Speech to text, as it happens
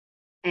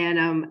And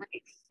I'm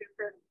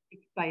super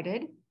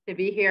excited to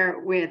be here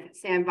with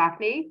Sam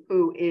Vakni,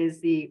 who is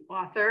the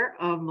author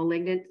of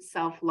Malignant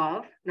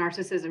Self-Love,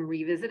 Narcissism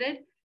Revisited,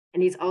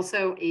 and he's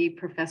also a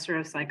professor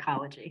of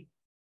psychology.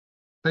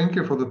 Thank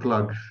you for the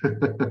plug.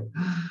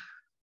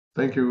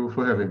 Thank you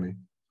for having me.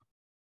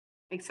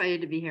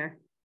 Excited to be here.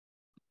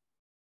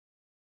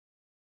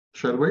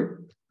 Shall we?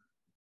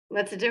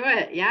 Let's do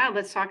it. Yeah,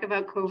 let's talk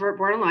about covert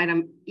borderline.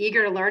 I'm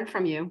eager to learn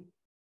from you.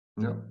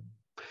 Yeah.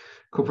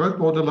 Covert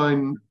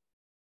borderline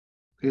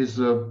is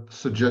a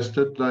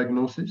suggested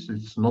diagnosis.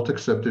 It's not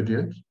accepted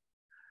yet.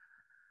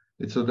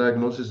 It's a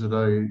diagnosis that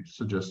I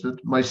suggested.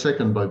 My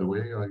second, by the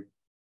way.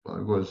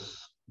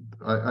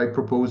 I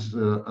proposed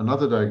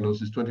another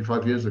diagnosis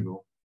 25 years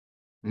ago,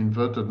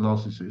 inverted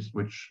narcissist,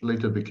 which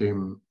later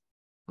became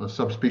a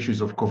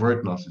subspecies of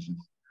covert narcissism.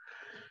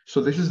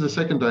 So this is the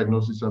second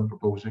diagnosis I'm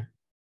proposing.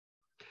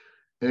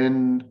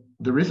 And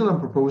the reason I'm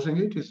proposing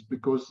it is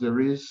because there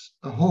is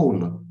a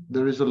hole,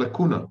 there is a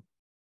lacuna,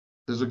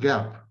 there's a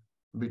gap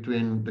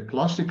between the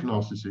classic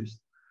narcissist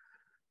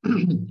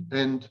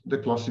and the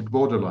classic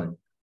borderline.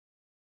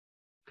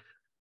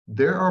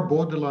 There are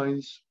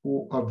borderlines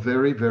who are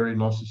very, very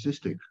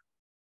narcissistic.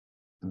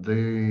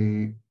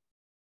 They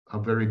are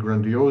very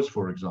grandiose,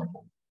 for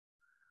example.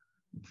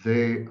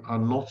 They are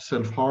not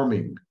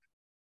self-harming.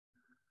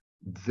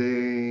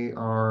 They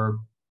are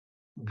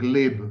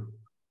glib.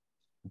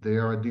 They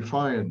are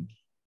defiant,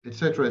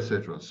 etc.,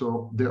 etc.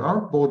 So there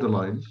are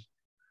borderlines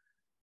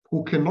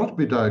who cannot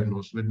be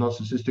diagnosed with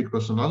narcissistic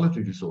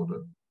personality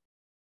disorder.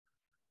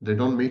 They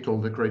don't meet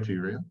all the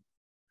criteria,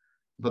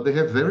 but they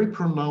have very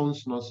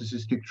pronounced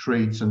narcissistic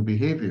traits and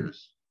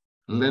behaviors.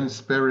 Len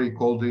Sperry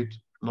called it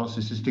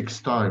narcissistic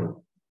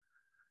style.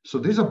 So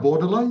these are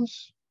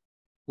borderlines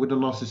with a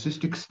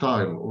narcissistic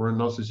style or a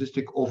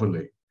narcissistic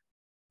overlay.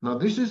 Now,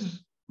 this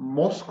is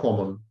most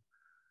common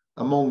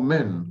among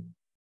men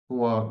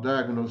who are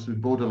diagnosed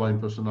with borderline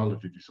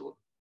personality disorder,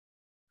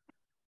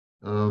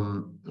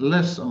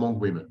 less among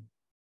women.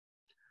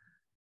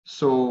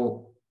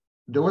 So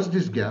there was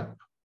this gap,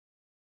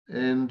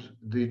 and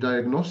the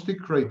diagnostic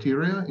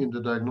criteria in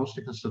the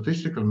Diagnostic and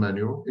Statistical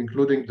Manual,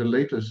 including the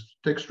latest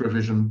text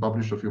revision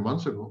published a few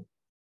months ago,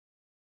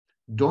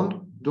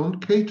 don't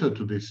cater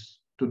to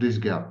this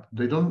gap.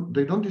 They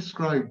don't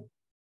describe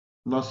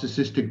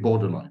narcissistic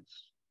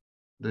borderlines.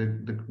 The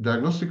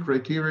diagnostic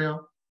criteria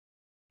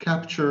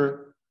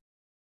capture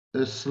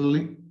a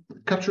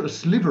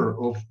sliver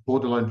of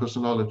borderline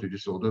personality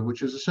disorder,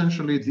 which is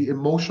essentially the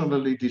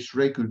emotionally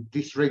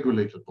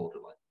dysregulated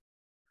borderline.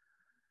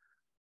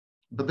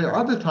 But there are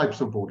other types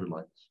of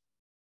borderlines.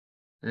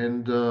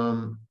 And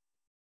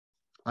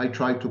I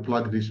try to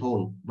plug this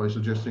hole by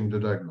suggesting the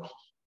diagnosis.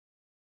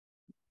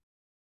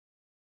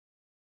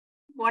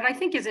 What I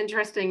think is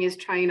interesting is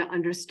trying to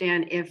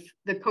understand if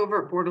the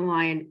covert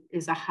borderline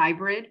is a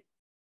hybrid,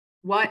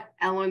 what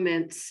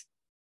elements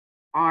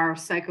are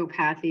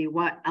psychopathy,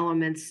 what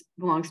elements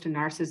belongs to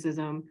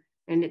narcissism,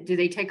 and do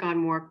they take on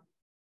more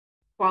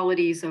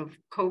qualities of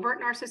covert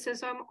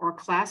narcissism or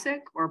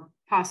classic, or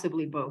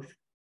possibly both?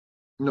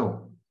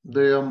 No,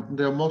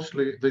 they're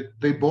mostly,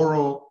 they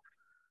borrow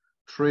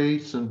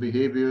traits and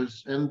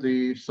behaviors and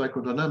the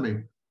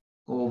psychodynamic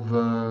of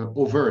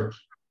overt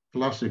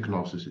classic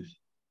narcissists.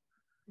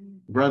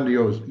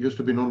 Grandiose, used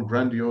to be known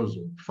grandiose,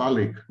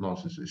 phallic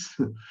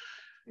narcissists.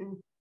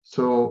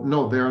 So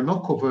no, there are no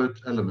covert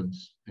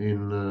elements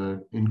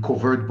in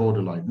covert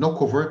borderline, no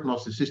covert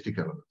narcissistic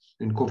elements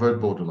in covert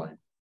borderline.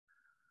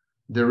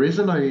 The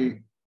reason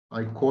I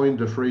coined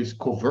the phrase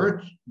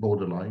covert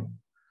borderline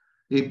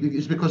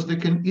is because they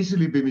can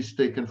easily be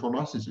mistaken for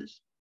narcissists.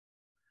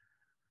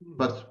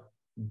 But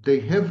they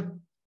have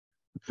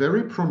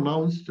very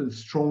pronounced and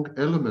strong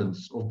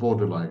elements of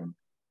borderline.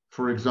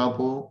 For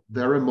example,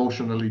 they're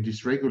emotionally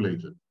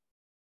dysregulated.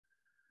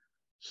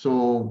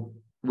 So,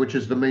 which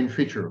is the main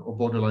feature of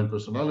borderline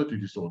personality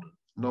disorder.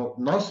 Now,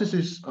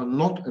 narcissists are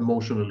not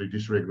emotionally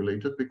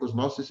dysregulated because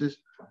narcissists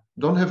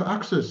don't have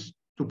access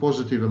to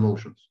positive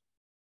emotions.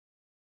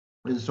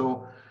 And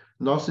so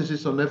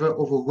narcissists are never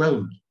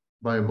overwhelmed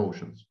by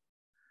emotions.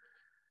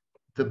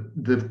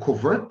 The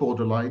covert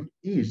borderline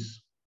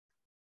is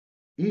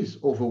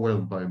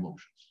overwhelmed by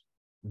emotions,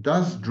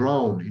 does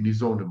drown in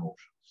his own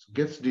emotions,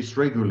 gets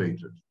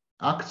dysregulated,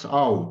 acts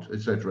out,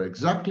 etc.,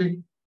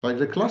 exactly like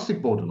the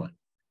classic borderline,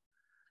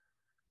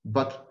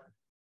 but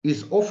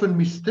is often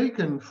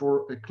mistaken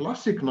for a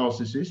classic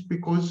narcissist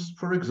because,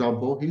 for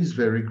example, he's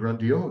very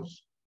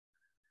grandiose.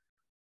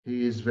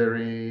 He is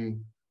very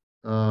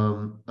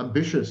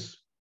ambitious.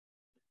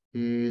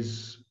 He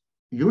is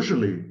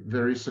usually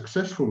very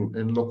successful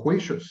and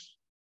loquacious,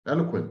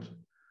 eloquent.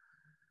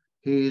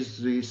 He is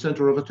the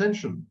center of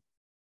attention.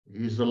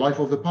 He is the life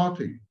of the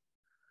party,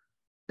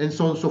 and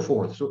so on and so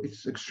forth. So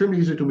it's extremely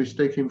easy to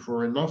mistake him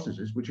for a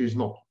narcissist, which he is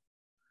not.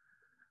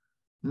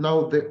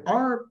 Now,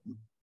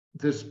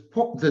 there's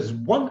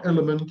one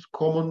element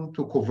common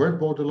to covert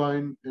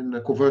borderline and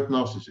a covert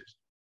narcissist,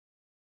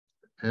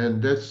 and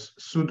that's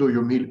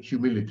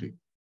pseudo-humility.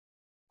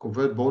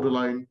 Covert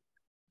borderline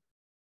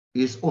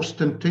is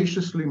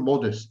ostentatiously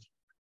modest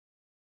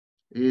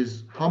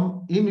is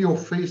in your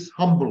face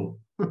humble.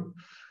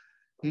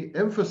 He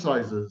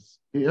emphasizes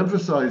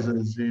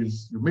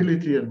his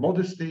humility and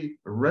modesty,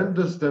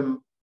 renders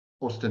them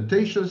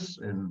ostentatious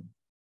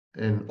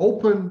and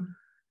open,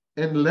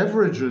 and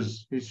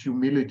leverages his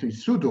humility,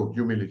 pseudo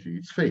humility,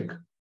 it's fake,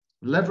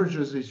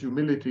 leverages his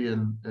humility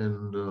and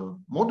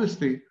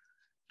modesty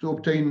to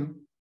obtain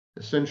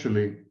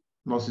essentially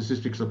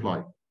narcissistic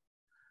supply.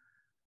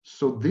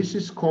 So this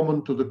is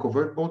common to the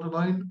covert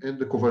borderline and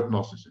the covert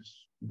narcissist,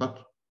 but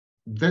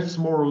that's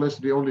more or less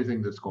the only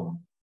thing that's common.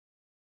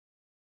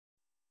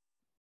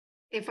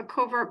 If a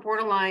covert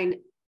borderline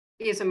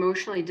is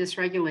emotionally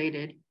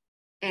dysregulated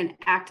and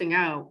acting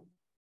out,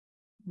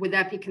 would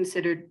that be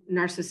considered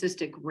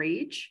narcissistic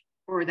rage,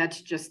 or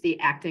that's just the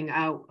acting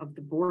out of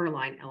the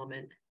borderline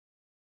element?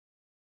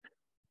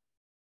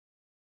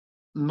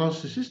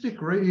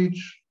 Narcissistic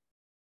rage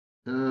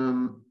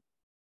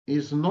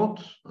is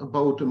not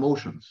about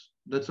emotions.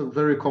 That's a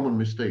very common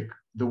mistake.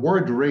 The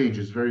word rage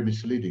is very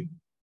misleading.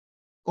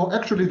 Or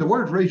actually, the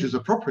word rage is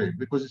appropriate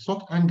because it's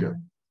not anger.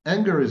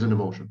 Anger is an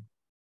emotion.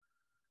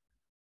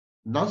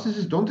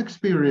 Narcissists don't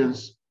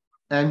experience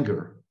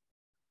anger.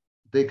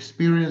 They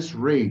experience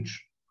rage.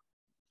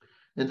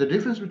 And the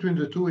difference between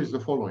the two is the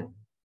following.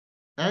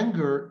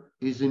 Anger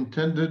is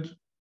intended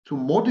to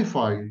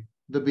modify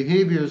the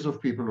behaviors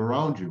of people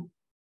around you.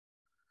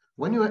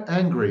 When you're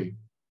angry,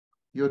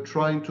 you're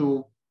trying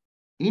to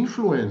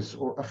influence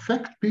or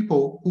affect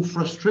people who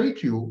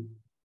frustrate you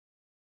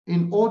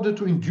in order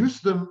to induce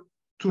them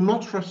to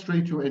not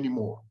frustrate you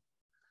anymore.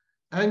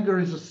 Anger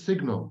is a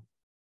signal,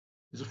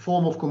 is a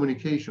form of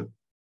communication.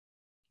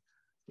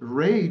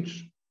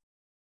 Rage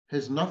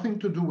has nothing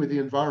to do with the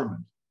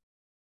environment.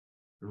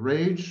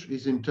 Rage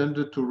is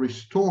intended to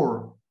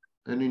restore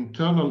an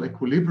internal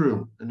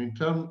equilibrium, an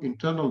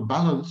internal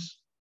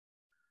balance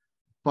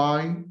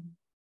by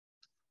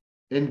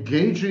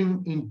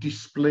engaging in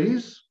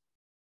displays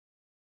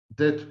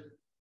that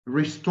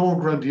restore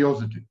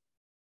grandiosity.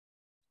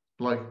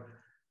 Like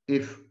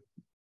if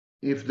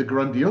the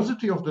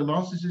grandiosity of the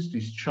narcissist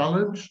is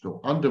challenged or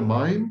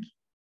undermined,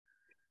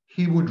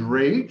 he would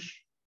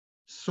rage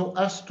so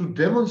as to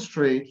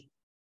demonstrate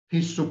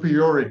his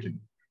superiority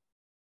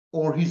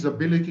or his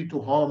ability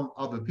to harm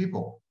other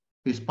people,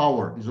 his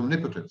power, his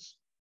omnipotence.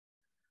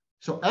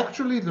 So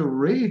actually the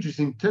rage is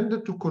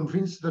intended to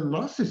convince the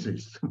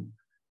narcissist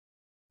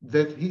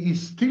that he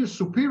is still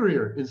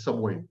superior in some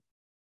way.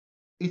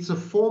 It's a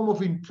form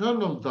of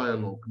internal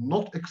dialogue,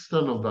 not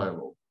external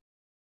dialogue.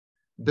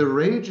 The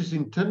rage is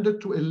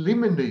intended to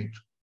eliminate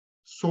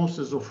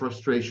sources of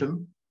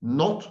frustration,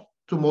 not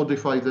to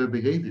modify their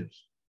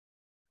behaviors.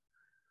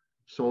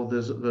 So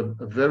there's a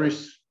very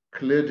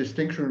clear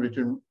distinction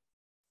between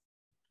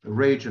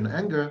rage and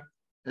anger,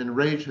 and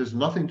rage has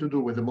nothing to do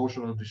with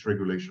emotional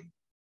dysregulation.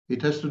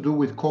 It has to do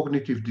with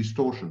cognitive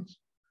distortions.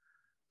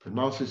 The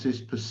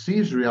narcissist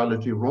perceives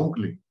reality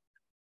wrongly,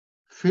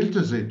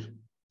 filters it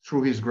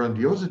through his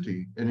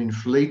grandiosity and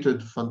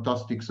inflated,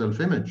 fantastic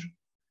self-image.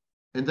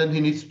 And then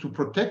he needs to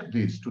protect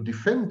these, to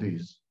defend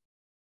these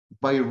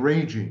by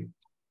raging.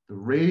 The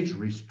rage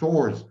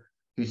restores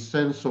his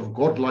sense of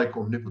godlike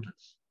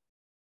omnipotence.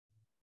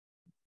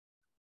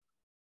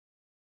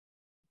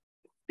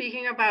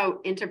 Speaking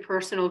about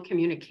interpersonal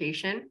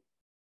communication,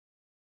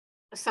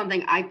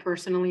 something I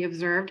personally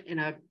observed in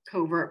a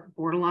covert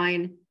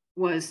borderline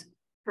was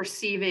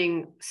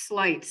perceiving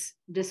slights,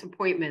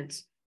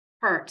 disappointments,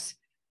 hurts,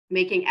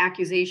 making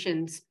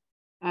accusations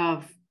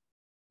of,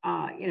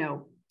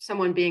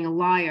 someone being a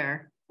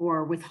liar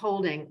or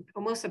withholding,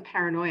 almost a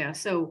paranoia.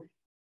 So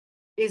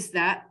is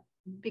that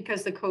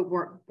because the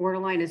covert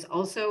borderline is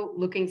also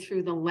looking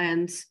through the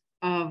lens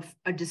of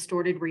a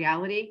distorted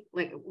reality?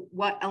 Like,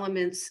 what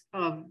elements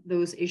of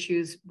those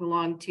issues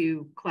belong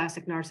to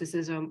classic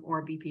narcissism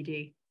or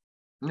BPD?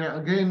 Yeah,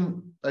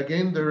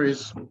 again, there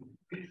is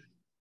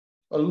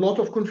a lot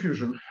of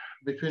confusion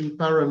between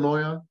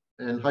paranoia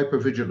and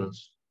hypervigilance.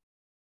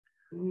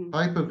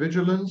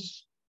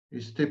 Hypervigilance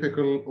is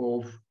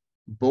typical of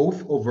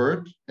both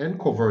overt and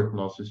covert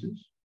narcissists.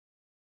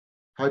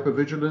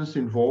 Hypervigilance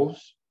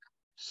involves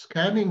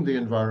scanning the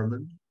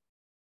environment,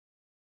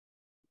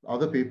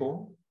 other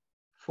people,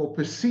 for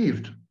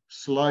perceived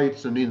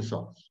slights and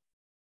insults,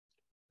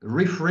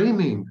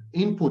 reframing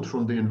input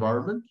from the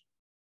environment,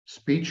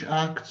 speech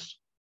acts,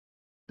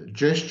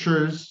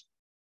 gestures,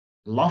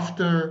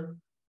 laughter,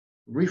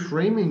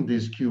 reframing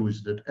these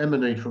cues that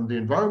emanate from the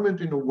environment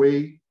in a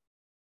way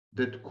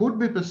that could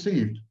be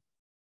perceived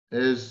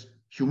as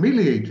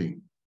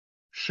humiliating,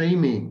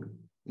 shaming,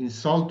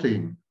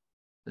 insulting,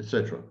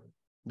 etc.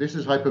 This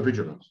is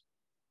hypervigilance.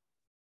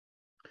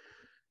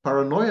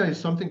 Paranoia is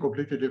something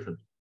completely different.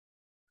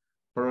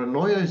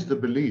 Paranoia is the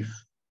belief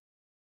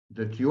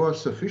that you are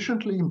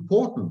sufficiently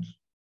important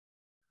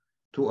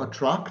to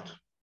attract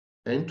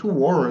and to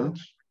warrant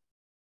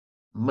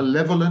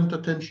malevolent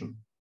attention.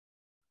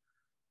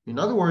 In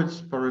other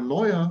words,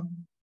 paranoia,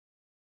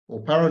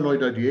 or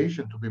paranoid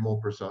ideation to be more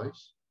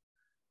precise,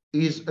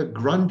 is a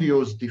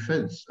grandiose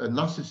defense, a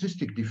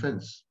narcissistic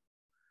defense.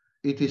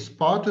 it is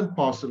part and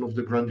parcel of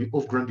the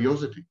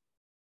grandiosity.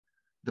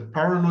 The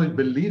paranoid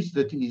believes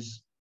that he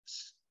is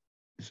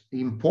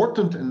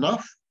important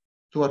enough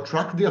to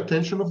attract the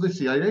attention of the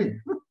CIA.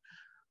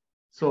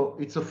 So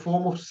it's a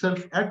form of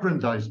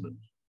self-aggrandizement.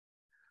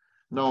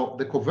 Now,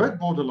 the covert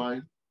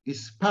borderline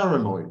is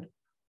paranoid,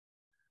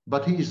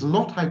 but he is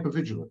not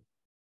hypervigilant.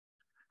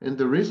 And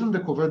the reason the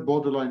covert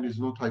borderline is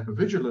not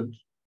hypervigilant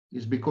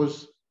is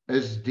because,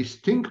 as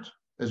distinct,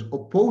 as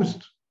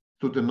opposed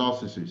to the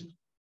narcissist,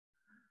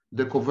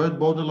 the covert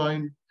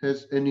borderline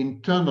has an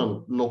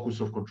internal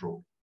locus of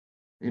control.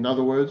 In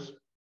other words,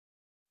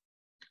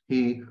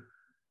 he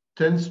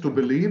tends to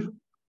believe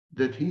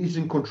that he is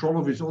in control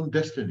of his own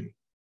destiny,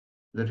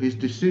 that his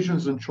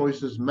decisions and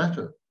choices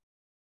matter,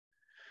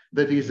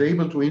 that he is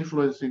able to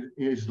influence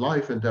his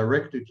life and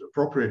direct it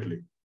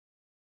appropriately,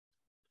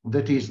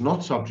 that he is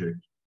not subject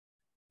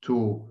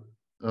to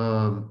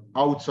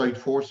outside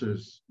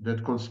forces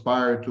that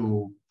conspire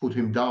to put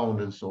him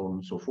down and so on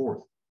and so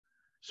forth.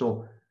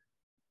 So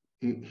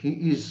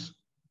he is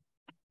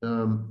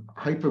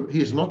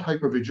not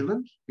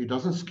hypervigilant. He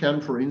doesn't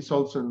scan for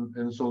insults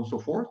and so on and so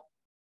forth.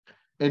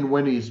 And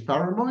when he is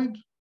paranoid,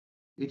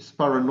 it's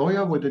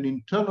paranoia with an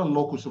internal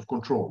locus of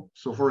control.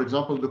 So for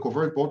example, the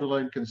covert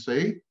borderline can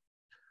say,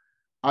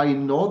 I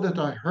know that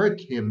I hurt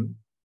him.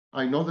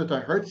 I know that I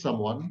hurt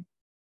someone,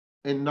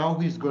 and now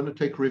he's going to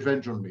take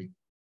revenge on me.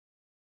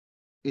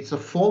 It's a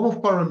form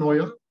of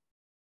paranoia,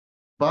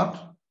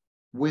 but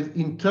with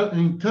an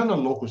internal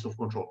locus of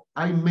control.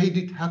 I made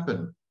it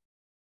happen.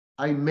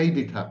 I made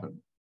it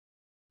happen.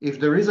 If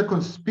there is a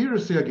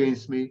conspiracy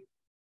against me,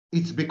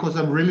 it's because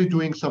I'm really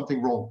doing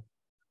something wrong.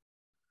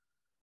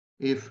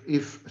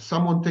 If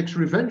someone takes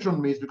revenge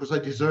on me, it's because I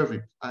deserve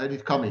it. I had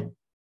it coming.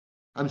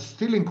 I'm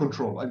still in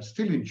control. I'm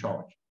still in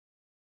charge.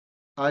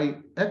 I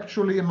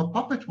actually am a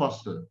puppet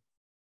master.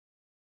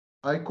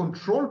 I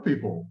control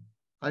people.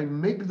 I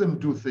make them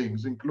do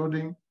things,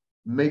 including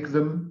make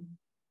them,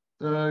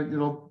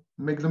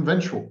 make them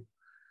vengeful.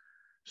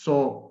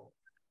 So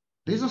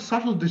these are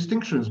subtle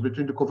distinctions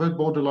between the covert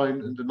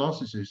borderline and the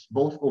narcissist,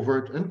 both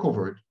overt and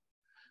covert.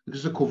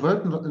 Because a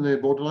covert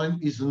borderline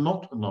is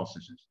not a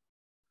narcissist.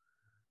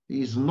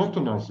 He is not a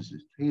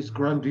narcissist. He is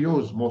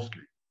grandiose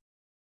mostly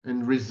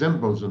and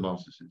resembles a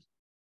narcissist.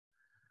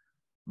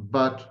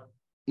 But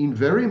in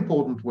very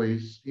important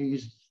ways, he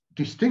is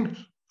distinct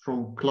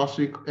from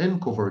classic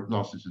and covert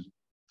narcissism,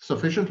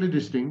 sufficiently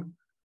distinct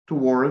to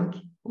warrant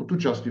or to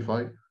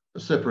justify a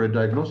separate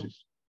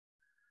diagnosis.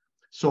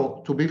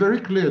 So to be very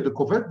clear, the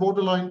covert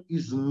borderline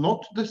is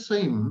not the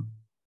same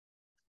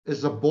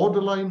as a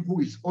borderline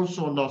who is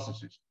also a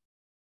narcissist.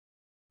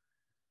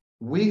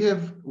 We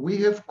have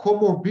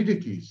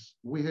comorbidities.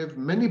 We have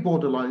many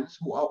borderlines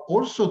who are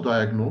also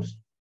diagnosed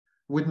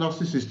with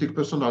narcissistic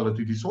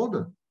personality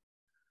disorder.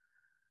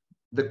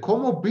 The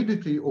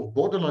comorbidity of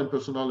borderline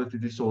personality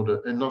disorder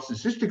and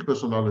narcissistic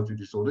personality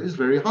disorder is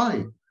very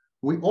high.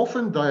 We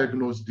often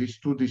diagnose these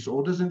two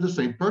disorders in the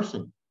same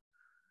person,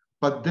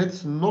 but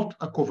that's not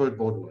a covert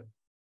borderline.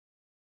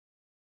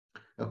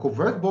 A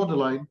covert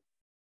borderline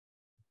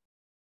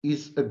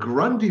is a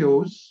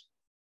grandiose,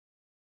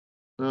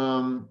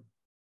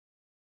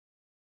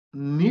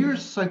 near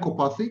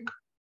psychopathic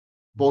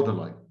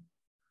borderline,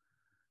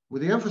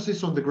 with the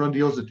emphasis on the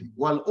grandiosity.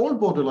 While all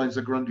borderlines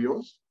are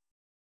grandiose,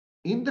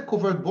 in the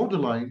covert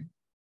borderline,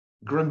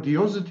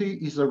 grandiosity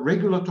is a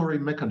regulatory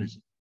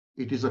mechanism.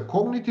 It is a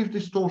cognitive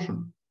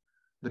distortion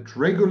that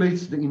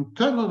regulates the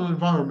internal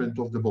environment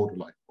of the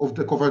borderline, of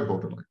the covert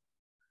borderline.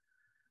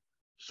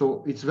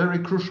 So it's very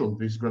crucial,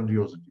 this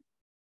grandiosity.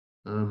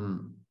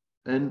 And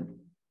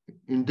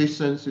in this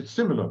sense, it's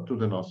similar to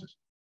the narcissist.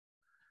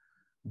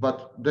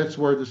 But that's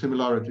where the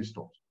similarity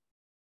stops.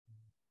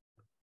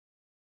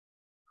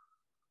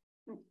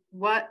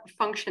 What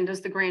function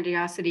does the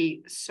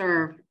grandiosity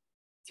serve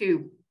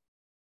to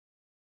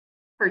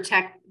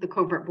protect the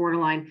covert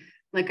borderline?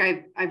 Like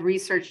I've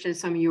researched in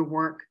some of your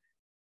work,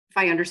 if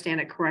I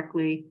understand it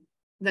correctly,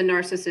 the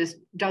narcissist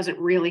doesn't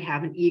really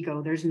have an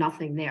ego. There's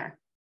nothing there,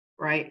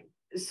 right?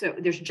 So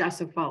there's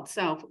just a false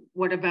self.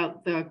 What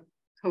about the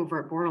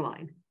covert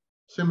borderline?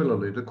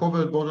 Similarly, the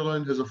covert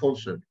borderline has a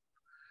false self.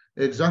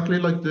 Exactly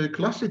like the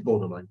classic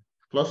borderline.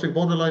 Classic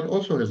borderline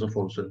also has a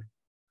false self.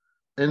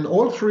 And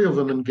all three of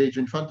them engage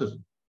in fantasy,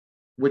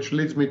 which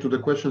leads me to the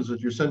questions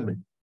that you sent me.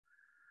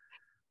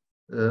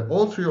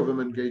 All three of them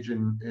engage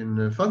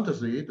in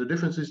fantasy. The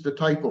difference is the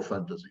type of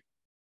fantasy.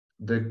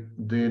 The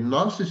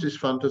narcissist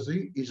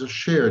fantasy is a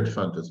shared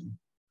fantasy.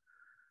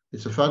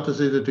 It's a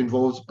fantasy that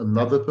involves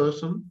another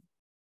person,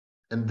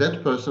 and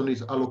that person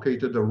is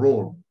allocated a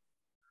role.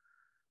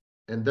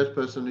 And that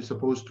person is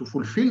supposed to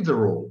fulfill the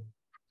role,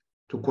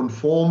 to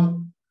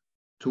conform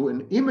to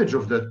an image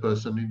of that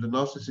person in the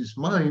narcissist's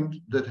mind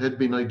that had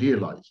been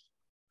idealized.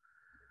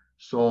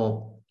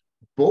 So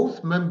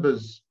both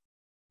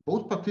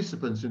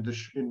participants in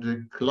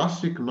the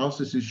classic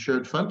narcissist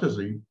shared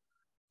fantasy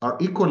are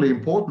equally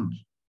important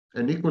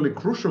and equally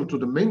crucial to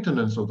the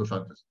maintenance of the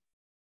fantasy.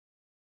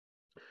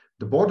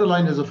 The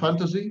borderline has a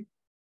fantasy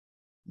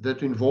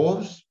that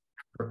involves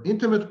Her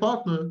intimate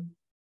partner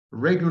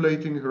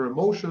regulating her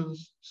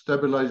emotions,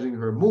 stabilizing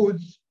her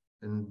moods,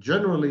 and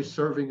generally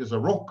serving as a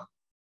rock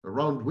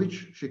around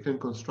which she can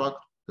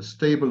construct a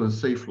stable and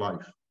safe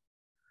life.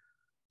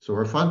 So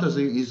her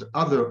fantasy is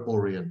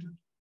other-oriented.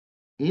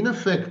 In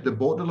effect, the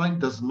borderline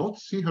does not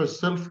see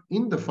herself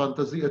in the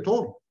fantasy at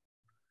all.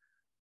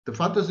 The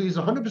fantasy is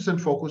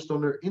 100% focused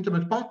on her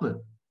intimate partner.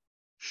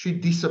 She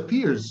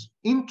disappears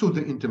into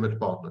the intimate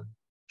partner.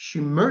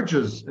 She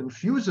merges and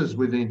fuses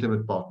with the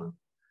intimate partner.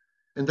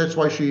 And that's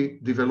why she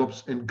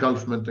develops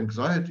engulfment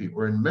anxiety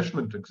or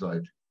enmeshment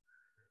anxiety.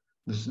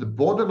 The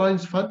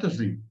borderline's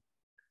fantasy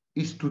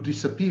is to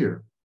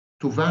disappear,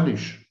 to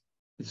vanish.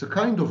 It's a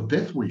kind of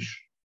death wish.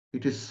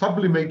 It is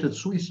sublimated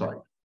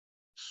suicide,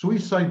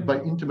 suicide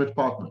by intimate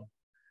partner.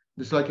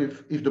 It's like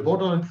if the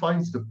borderline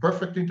finds the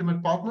perfect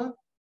intimate partner,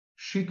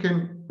 she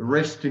can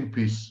rest in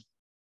peace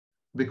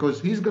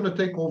because he's going to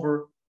take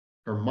over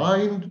her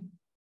mind.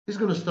 He's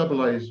going to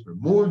stabilize her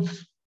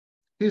moods.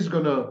 He's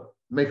going to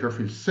make her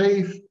feel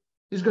safe.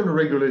 He's going to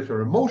regulate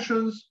her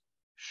emotions.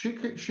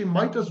 She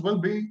might as well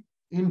be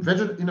in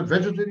a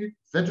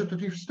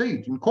vegetative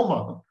state, in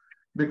coma,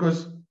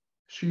 because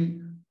she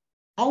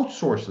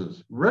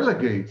outsources,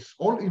 relegates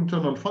all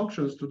internal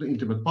functions to the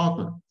intimate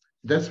partner.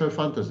 That's her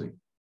fantasy.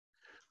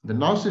 The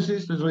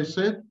narcissist, as I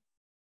said,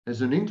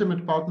 has an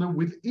intimate partner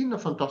within a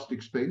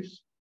fantastic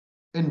space,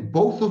 and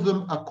both of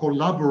them are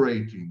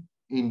collaborating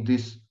in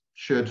this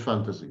shared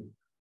fantasy.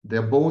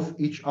 They're both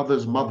each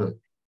other's mother,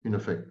 in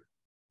effect.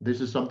 This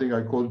is something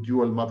I call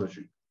dual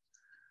mothership.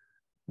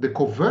 The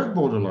covert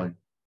borderline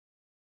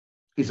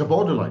is a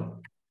borderline.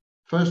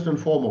 First and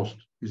foremost,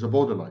 is a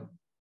borderline.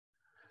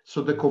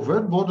 So the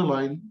covert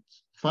borderline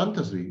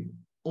fantasy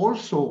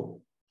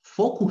also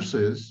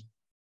focuses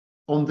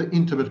on the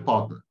intimate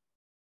partner,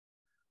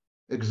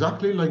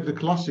 exactly like the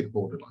classic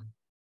borderline.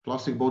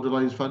 Classic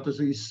borderline's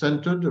fantasy is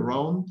centered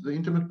around the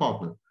intimate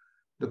partner.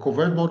 The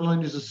covert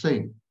borderline is the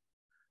same.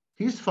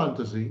 His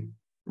fantasy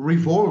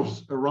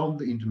revolves around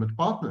the intimate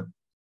partner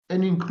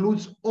and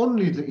includes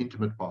only the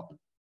intimate partner.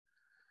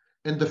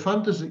 And the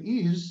fantasy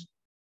is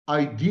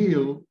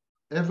ideal,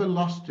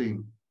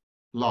 everlasting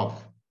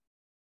love.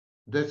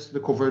 That's the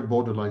covert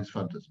borderline's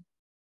fantasy.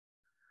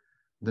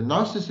 The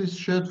narcissist's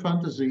shared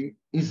fantasy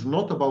is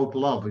not about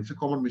love. It's a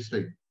common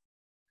mistake.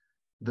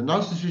 The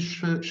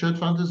narcissist's shared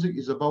fantasy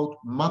is about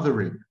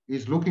mothering.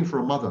 He's looking for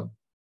a mother.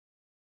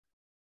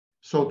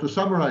 So to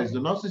summarize, the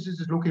narcissist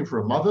is looking for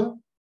a mother.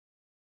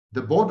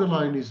 The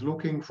borderline is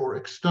looking for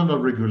external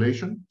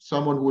regulation,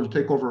 someone who will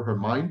take over her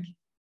mind.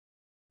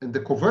 And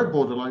the covert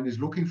borderline is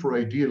looking for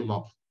ideal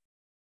love,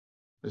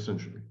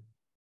 essentially.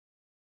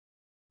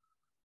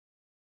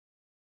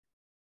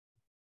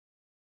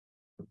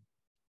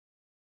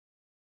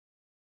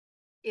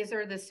 Is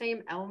there the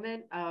same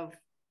element of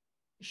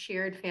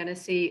shared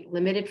fantasy,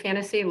 limited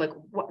fantasy? Like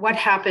what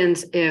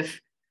happens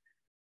if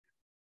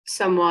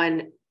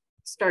someone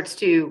starts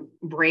to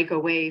break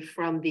away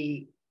from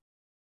the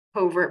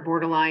covert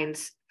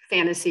borderline's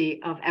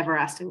fantasy of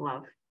everlasting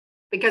love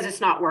because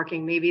it's not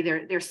working? Maybe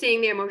they're seeing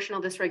the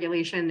emotional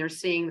dysregulation, they're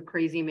seeing the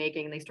crazy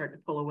making, and they start to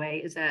pull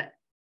away. Is that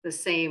the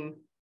same?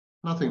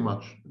 Nothing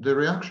much. The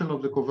reaction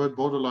of the covert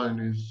borderline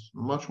is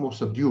much more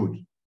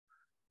subdued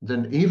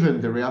than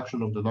even the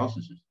reaction of the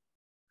narcissist.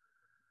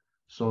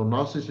 So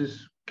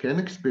narcissists can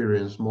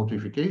experience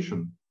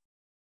mortification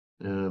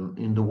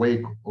in the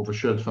wake of a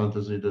shared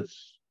fantasy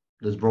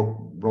that's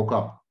broke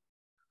up.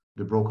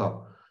 They broke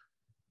up.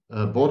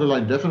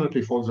 Borderline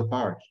definitely falls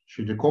apart.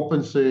 She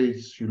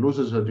decompensates, she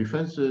loses her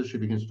defenses, she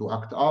begins to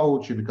act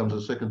out, she becomes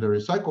a secondary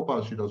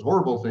psychopath, she does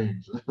horrible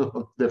things,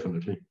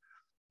 definitely.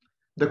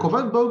 The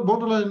covert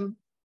borderline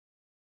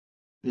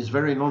is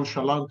very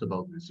nonchalant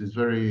about this. It's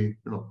very,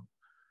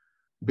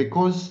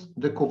 because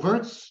the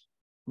covert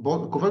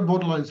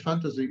borderline's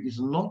fantasy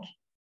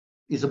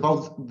is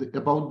about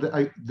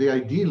the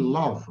ideal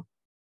love,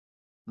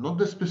 not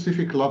the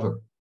specific lover.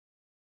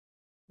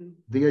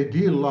 The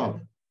ideal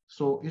love.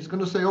 So he's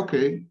going to say,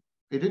 okay,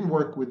 it didn't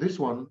work with this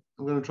one.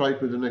 I'm going to try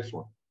it with the next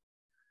one.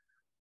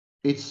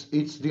 It's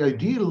the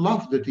ideal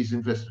love that he's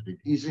invested in.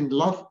 He's in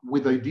love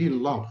with ideal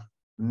love,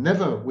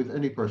 never with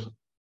any person.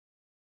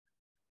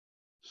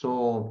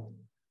 So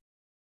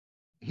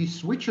he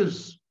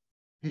switches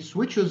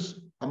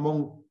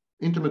among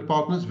intimate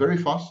partners very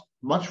fast,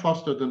 much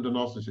faster than the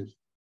narcissist.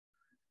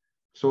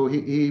 So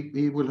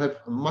he will have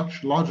a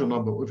much larger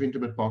number of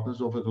intimate partners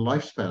over the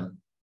lifespan.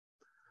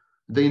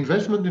 The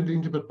investment in the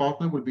intimate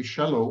partner will be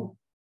shallow.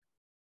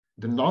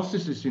 The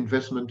narcissist's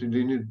investment in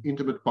the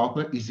intimate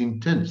partner is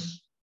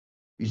intense,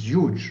 is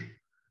huge.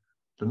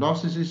 The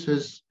narcissist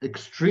has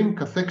extreme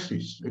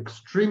cathexis,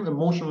 extreme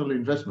emotional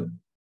investment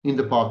in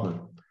the partner.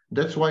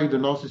 That's why the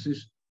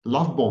narcissist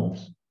love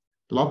bombs,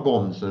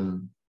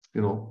 and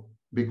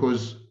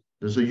because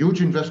there's a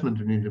huge investment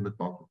in the intimate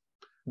partner.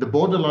 The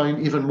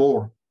borderline even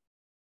more.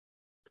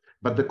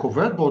 But the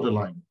covert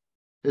borderline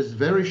has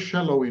very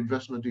shallow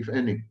investment, if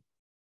any,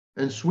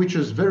 and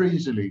switches very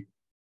easily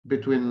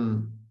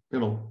between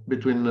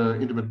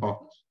intimate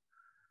partners.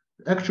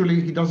 Actually,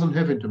 he doesn't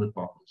have intimate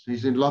partners.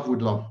 He's in love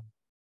with love.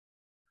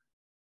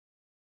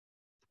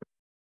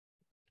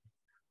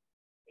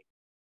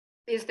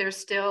 is there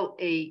still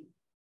a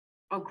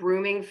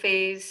grooming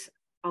phase,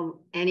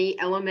 any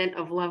element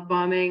of love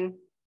bombing?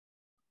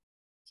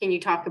 Can you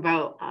talk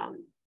about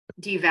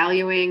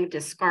devaluing,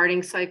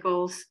 discarding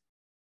cycles?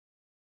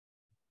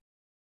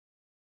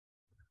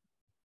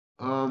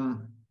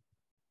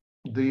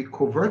 The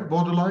covert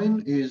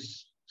borderline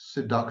is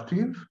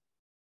seductive,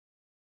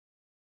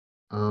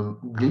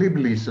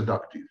 glibly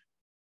seductive.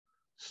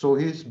 So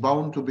he's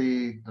bound to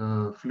be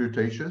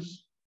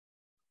flirtatious,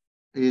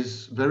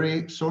 is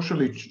very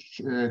socially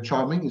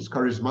charming, is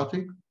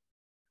charismatic.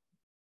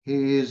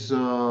 He is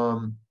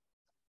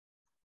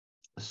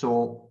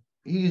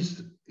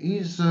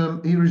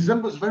he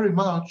resembles very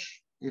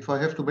much, if I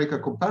have to make a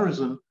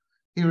comparison,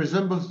 he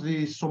resembles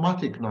the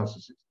somatic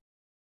narcissist.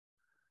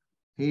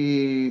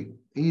 He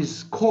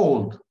is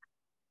cold,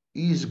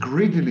 he is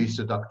greedily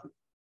seductive,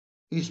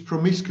 he is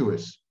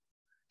promiscuous,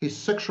 his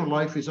sexual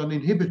life is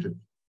uninhibited,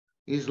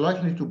 he is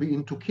likely to be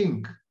into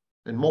kink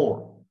and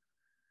more.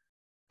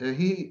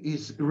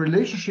 His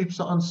relationships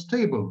are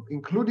unstable,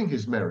 including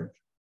his marriage.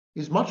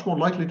 He's much more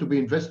likely to be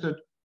invested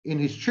in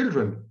his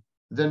children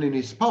than in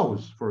his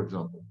spouse, for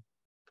example.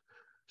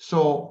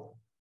 So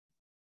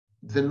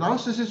the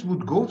narcissist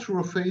would go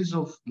through a phase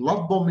of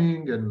love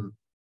bombing, and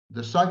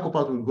the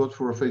psychopath would go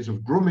through a phase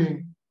of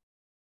grooming,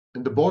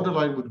 and the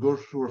borderline would go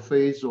through a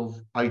phase of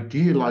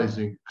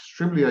idealizing,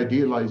 extremely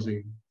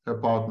idealizing her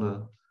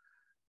partner,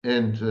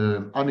 and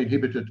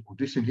uninhibited or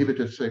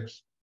disinhibited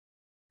sex.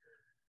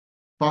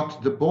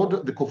 But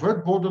the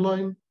covert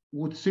borderline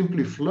would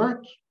simply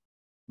flirt,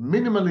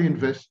 minimally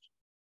invest,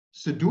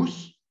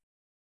 seduce,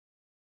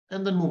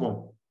 and then move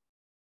on,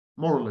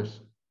 more or less.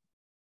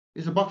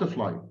 It's a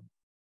butterfly.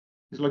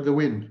 It's like the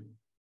wind,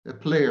 a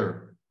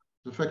player.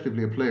 It's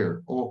effectively a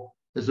player, or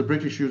as the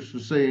British used to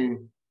say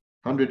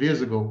 100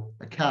 years ago,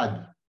 a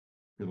cad,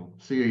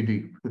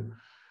 C-A-D.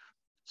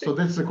 So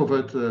that's the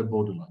covert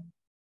borderline.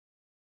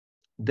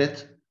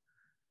 That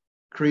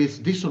creates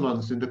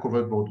dissonance in the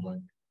covert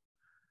borderline,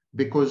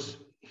 because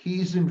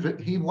he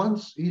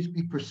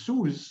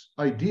pursues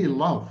ideal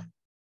love.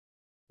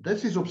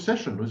 That's his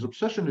obsession. His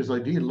obsession is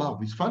ideal love.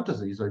 His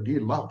fantasy is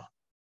ideal love.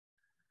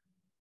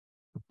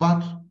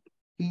 But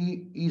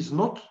he is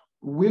not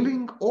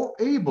willing or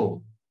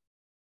able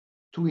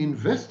to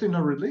invest in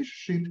a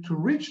relationship to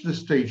reach the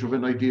stage of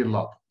an ideal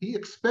love. He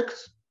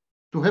expects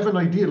to have an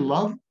ideal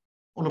love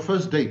on a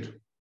first date.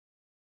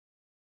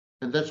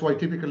 And that's why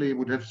typically he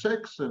would have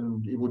sex,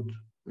 and he would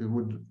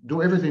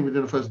do everything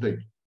within a first date.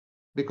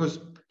 Because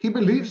he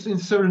believes in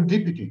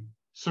serendipity,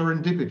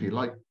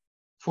 like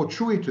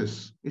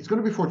fortuitous. It's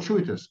going to be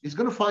fortuitous. He's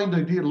going to find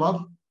ideal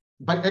love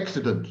by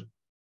accident.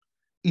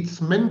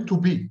 It's meant to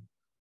be.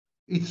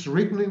 It's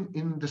written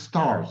in the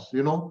stars,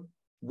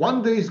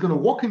 One day he's going to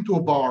walk into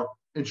a bar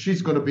and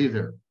she's going to be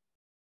there.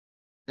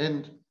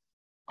 And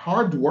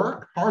hard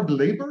work, hard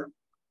labor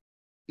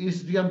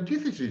is the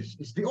antithesis,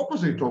 it's the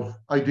opposite of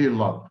ideal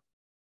love.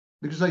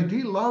 Because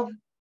ideal love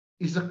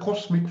is a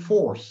cosmic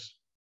force.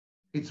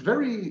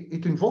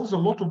 It involves a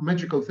lot of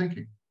magical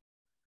thinking.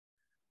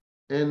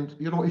 And,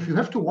 if you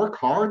have to work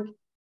hard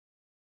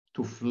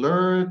to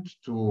flirt,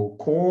 to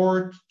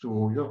court,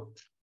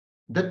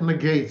 that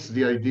negates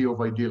the idea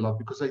of ideal love,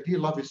 because ideal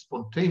love is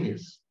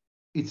spontaneous.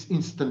 It's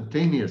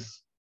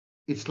instantaneous.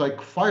 It's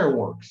like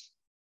fireworks.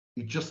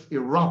 It just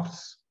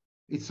erupts.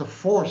 It's a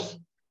force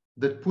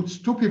that puts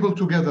two people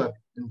together,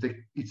 and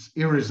it's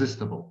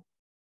irresistible.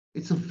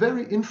 It's a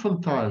very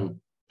infantile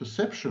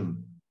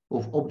perception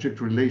of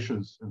object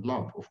relations and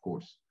love, of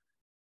course.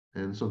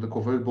 And so the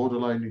covert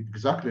borderline,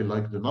 exactly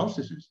like the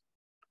narcissist,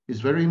 is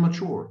very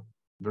immature,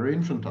 very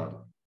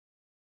infantile,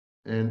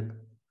 and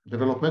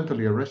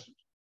developmentally arrested.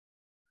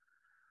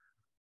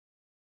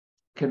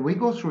 Can we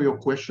go through your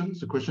questions,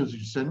 the questions that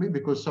you sent me?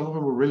 Because some of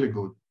them were really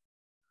good.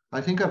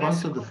 I think I've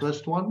answered the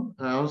first one.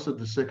 I answered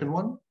the second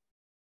one.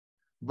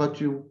 But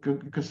you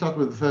can start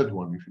with the third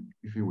one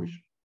if you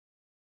wish.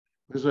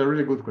 These are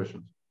really good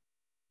questions.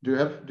 Do you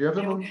have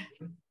them?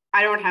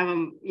 I don't have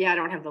them. Yeah, I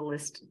don't have the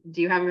list.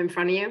 Do you have them in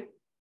front of you?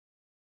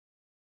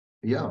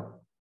 Yeah.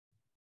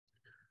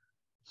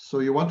 So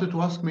you wanted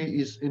to ask me,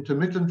 is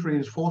intermittent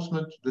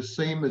reinforcement the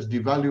same as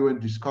devalue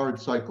and discard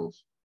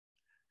cycles?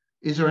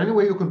 Is there any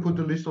way you can put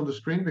the list on the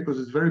screen? Because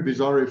it's very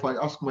bizarre if I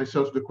ask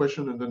myself the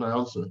question and then I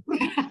answer.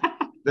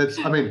 It's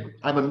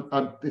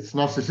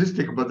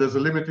narcissistic, but there's a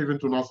limit even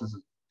to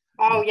narcissism.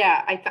 Oh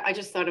yeah, I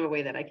just thought of a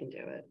way that I can do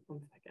it. 1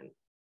 second.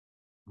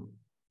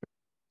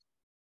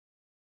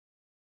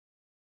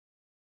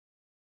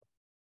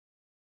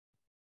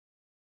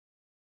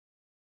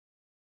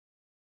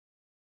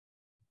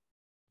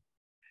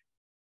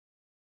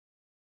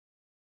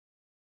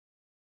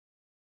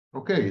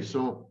 Okay,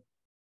 so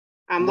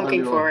I'm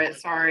looking for it.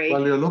 Sorry.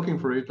 While you're looking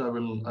for it, I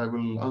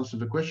will answer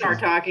the question. Start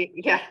talking.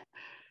 Yeah.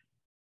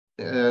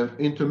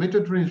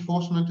 Intermittent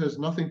reinforcement has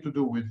nothing to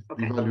do with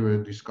devalue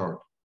and discard.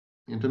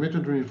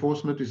 Intermittent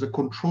reinforcement is a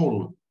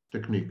control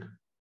technique.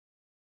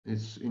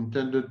 It's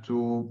intended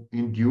to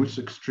induce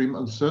extreme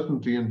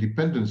uncertainty and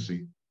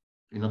dependency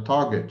in a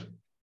target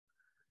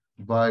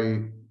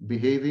by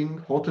behaving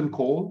hot and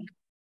cold,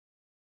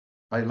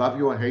 I love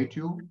you, I hate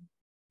you,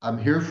 I'm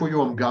here for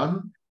you, I'm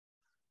gone.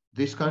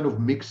 These kind of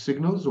mixed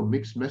signals or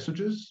mixed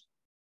messages,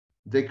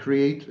 they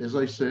create, as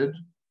I said,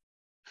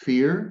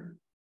 fear,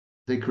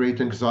 they create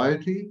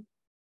anxiety,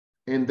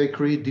 and they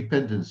create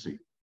dependency,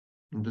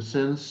 in the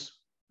sense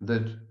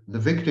that the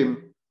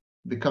victim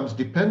becomes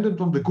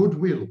dependent on the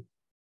goodwill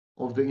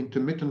of the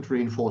intermittent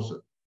reinforcer.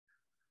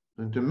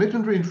 The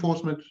intermittent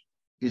reinforcement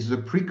is the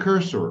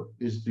precursor,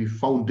 is the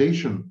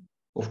foundation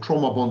of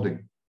trauma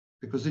bonding,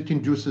 because it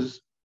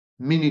induces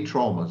mini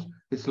traumas.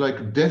 It's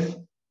like death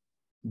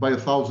by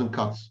 1,000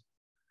 cuts.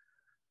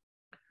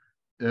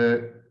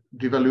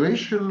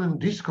 Devaluation and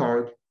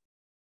discard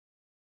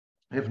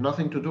have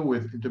nothing to do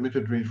with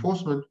intermittent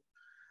reinforcement.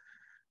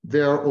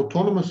 They are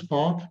autonomous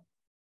parts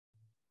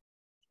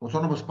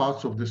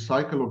of the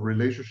cycle of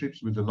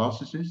relationships with the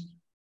narcissist.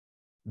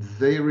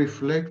 They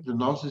reflect the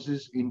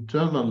narcissist's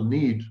internal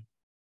need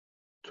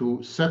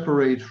to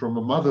separate from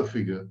a mother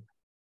figure,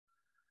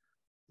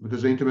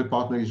 because the intimate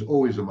partner is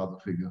always a mother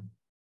figure.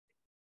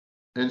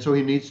 And so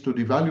he needs to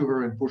devalue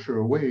her and push her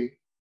away.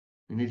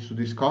 He needs to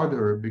discard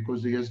her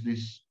because he has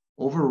this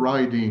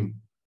overriding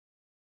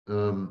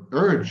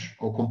urge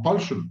or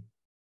compulsion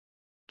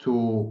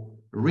to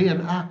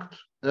reenact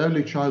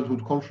early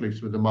childhood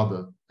conflicts with the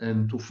mother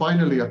and to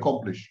finally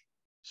accomplish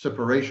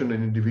separation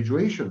and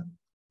individuation.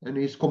 And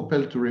he's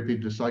compelled to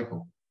repeat the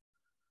cycle.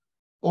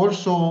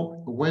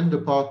 Also, when the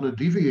partner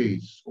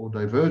deviates or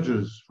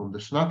diverges from the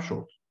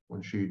snapshot,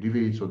 when she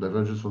deviates or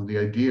diverges from the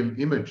ideal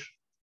image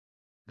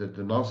that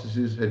the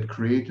narcissist had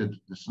created,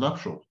 the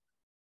snapshot,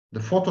 the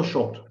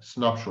photoshopped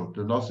snapshot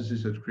the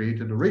narcissist had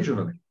created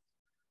originally,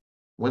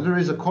 when there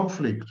is a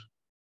conflict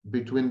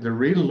between the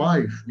real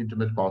life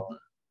intimate partner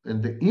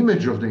and the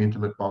image of the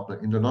intimate partner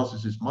in the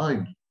narcissist's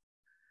mind,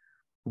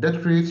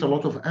 that creates a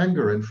lot of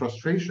anger and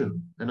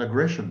frustration and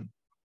aggression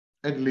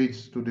and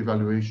leads to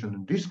devaluation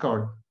and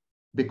discard,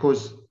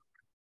 because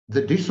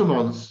the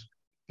dissonance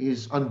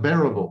is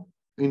unbearable,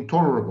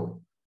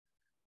 intolerable.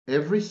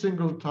 Every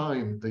single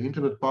time the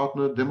intimate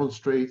partner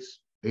demonstrates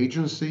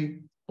agency,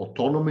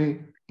 autonomy,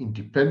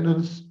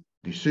 independence,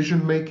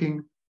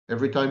 decision-making,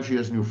 every time she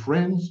has new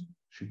friends,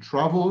 she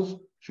travels,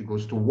 she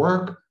goes to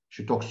work,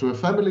 she talks to her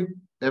family,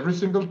 every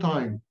single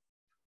time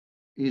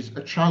is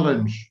a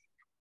challenge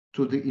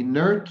to the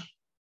inert,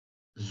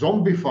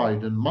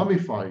 zombified and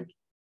mummified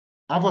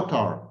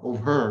avatar of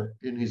her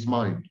in his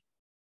mind.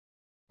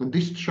 And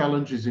this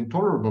challenge is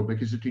intolerable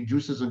because it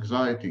induces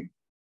anxiety,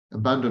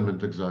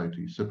 abandonment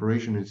anxiety,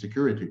 separation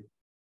insecurity.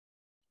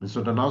 And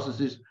so the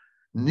narcissist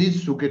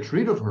needs to get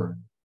rid of her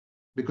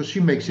because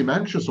she makes him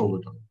anxious all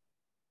the time.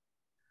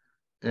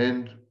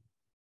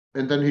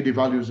 And then he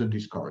devalues and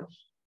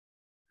discards.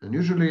 And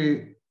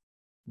usually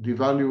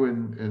devalue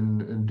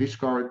and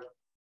discard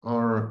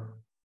are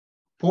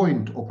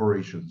point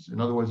operations. In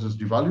other words, it's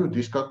devalue,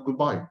 discard,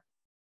 goodbye.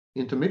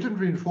 Intermittent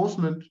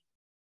reinforcement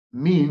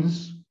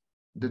means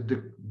that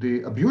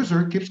the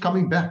abuser keeps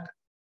coming back.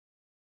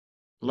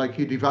 Like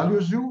he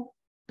devalues you,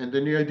 and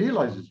then he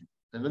idealizes you.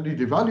 And then he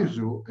devalues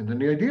you, and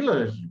then he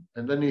idealizes you.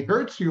 And then he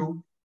hurts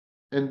you,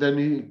 and then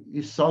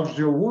he salves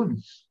your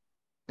wounds.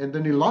 And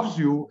then he loves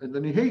you, and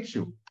then he hates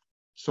you.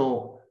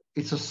 So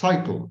it's a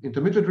cycle.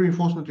 Intermittent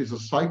reinforcement is a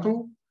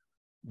cycle.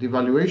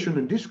 Devaluation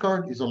and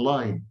discard is a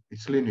line.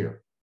 It's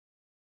linear.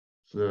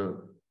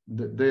 So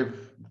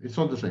it's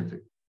not the same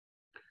thing.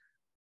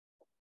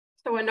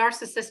 So a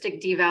narcissistic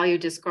devalue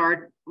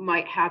discard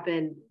might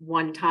happen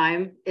one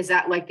time. Is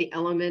that like the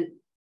element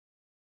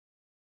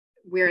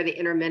where the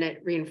intermittent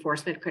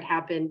reinforcement could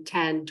happen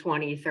 10,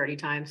 20, 30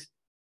 times?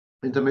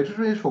 Intermittent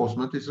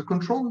reinforcement is a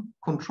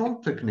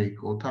control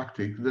technique or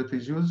tactic that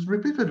is used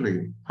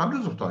repeatedly,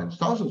 hundreds of times,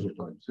 thousands of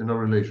times in a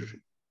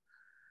relationship.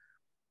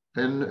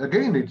 And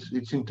again,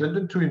 it's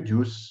intended to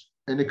induce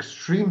an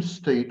extreme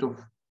state of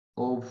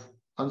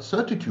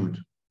uncertitude,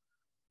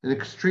 an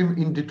extreme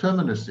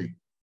indeterminacy,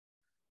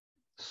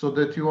 so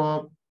that you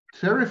are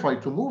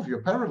terrified to move,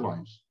 you're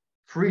paralyzed,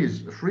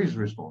 freeze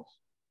response.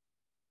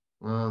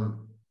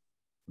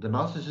 The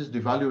narcissist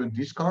devalue and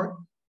discard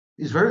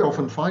is very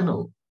often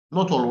final.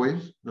 Not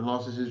always. The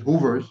narcissist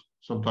hoovers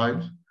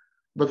sometimes,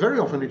 but very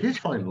often it is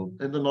final,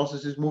 and the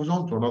narcissist moves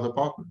on to another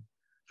partner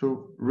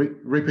to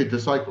repeat the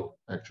cycle,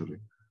 actually.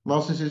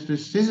 Narcissist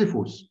is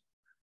Sisyphus.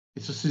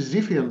 It's a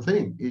Sisyphean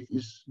thing. It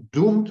is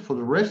doomed for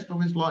the rest of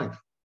his life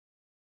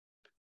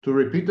to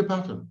repeat the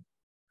pattern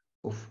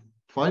of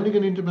finding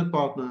an intimate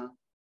partner,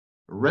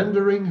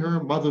 rendering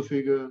her mother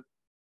figure,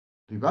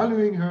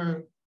 devaluing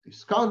her,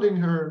 discarding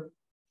her,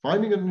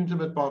 finding an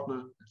intimate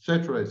partner,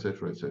 etc.,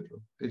 etc., etc.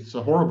 It's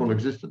a horrible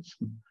existence.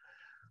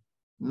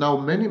 Now,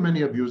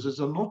 many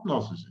abusers are not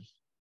narcissists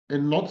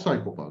and not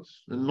psychopaths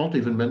and not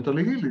even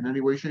mentally ill in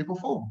any way, shape, or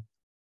form.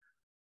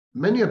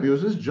 Many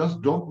abusers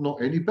just don't know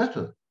any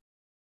better.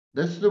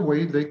 That's the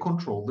way they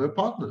control their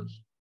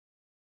partners.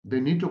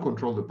 They need to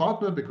control the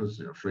partner because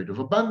they're afraid of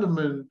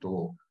abandonment,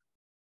 or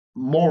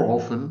more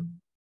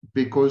often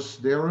because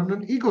they're on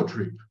an ego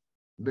trip.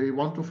 They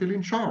want to feel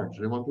in charge.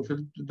 They want to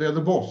feel they're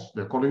the boss.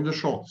 They're calling the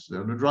shots.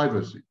 They're in the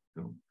driver's seat.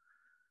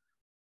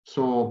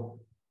 So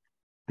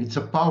It's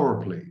a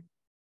power play.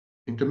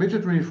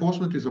 Intermittent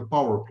reinforcement is a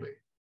power play.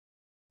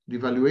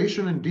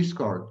 Devaluation and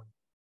discard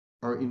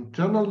are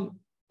internal,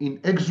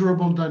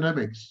 inexorable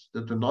dynamics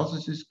that the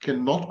narcissist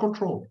cannot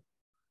control.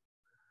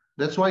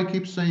 That's why I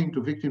keep saying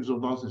to victims of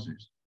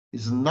narcissists,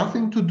 it's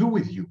nothing to do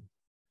with you.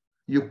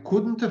 You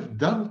couldn't have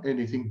done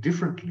anything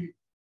differently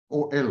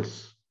or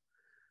else.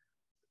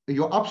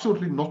 You're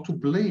absolutely not to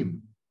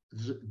blame.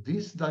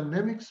 These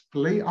dynamics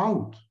play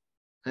out,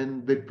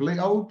 and they play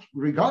out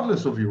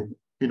regardless of you,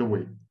 in a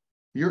way.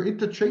 You're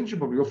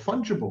interchangeable, you're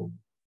fungible,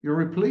 you're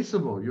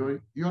replaceable,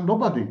 you're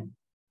nobody.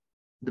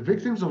 The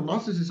victims of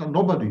narcissists are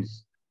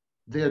nobodies.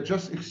 They are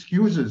just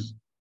excuses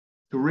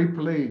to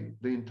replay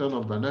the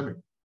internal dynamic.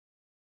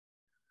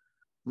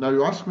 Now,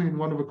 you asked me in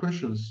one of the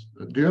questions,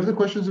 do you have the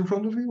questions in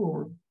front of you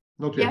or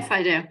not yet? Yes,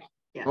 I do.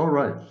 Yeah. All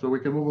right, so we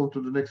can move on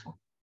to the next one.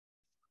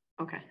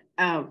 Okay.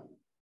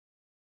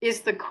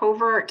 Is the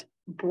covert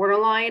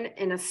borderline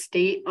in a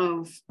state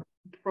of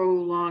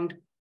prolonged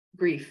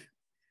grief?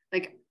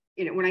 Like,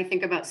 when I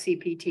think about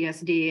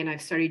CPTSD, and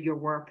I've studied your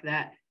work,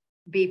 that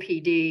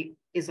BPD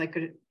is like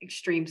an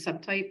extreme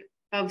subtype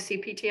of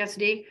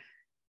CPTSD.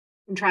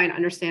 I'm trying to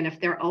understand if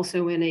they're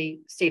also in a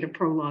state of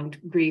prolonged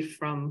grief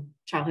from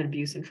childhood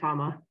abuse and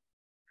trauma.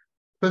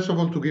 First of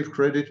all, to give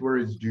credit where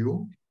it's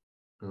due,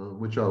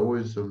 which I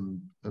always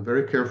am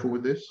very careful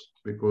with this,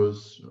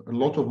 because a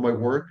lot of my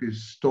work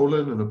is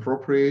stolen and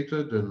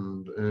appropriated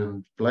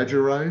and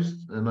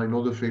plagiarized, and I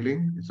know the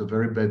feeling. It's a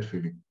very bad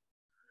feeling.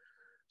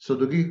 So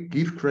to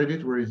give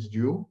credit where it's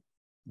due,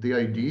 the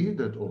idea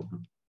that, or the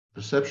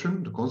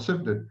perception, the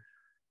concept that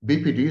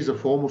BPD is a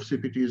form of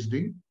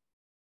CPTSD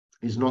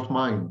is not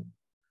mine.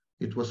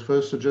 It was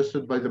first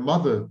suggested by the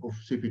mother of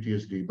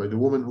CPTSD, by the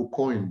woman who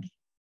coined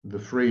the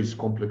phrase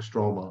complex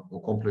trauma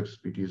or complex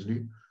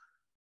PTSD.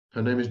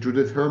 Her name is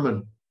Judith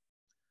Herman,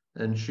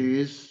 and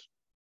she is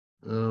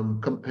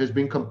has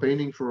been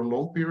campaigning for a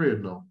long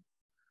period now,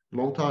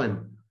 long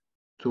time,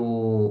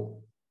 to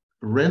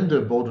render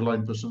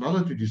borderline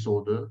personality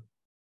disorder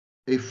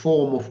a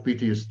form of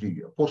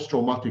PTSD, a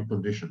post-traumatic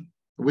condition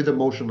with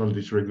emotional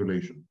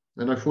dysregulation.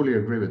 And I fully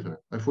agree with her.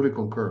 I fully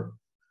concur.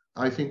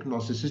 I think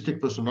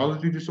narcissistic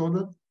personality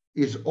disorder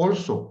is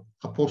also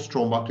a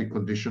post-traumatic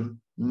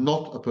condition,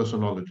 not a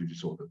personality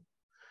disorder.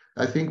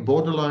 I think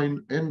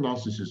borderline and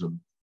narcissism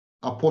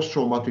are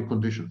post-traumatic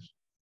conditions.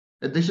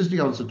 And this is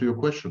the answer to your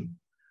question.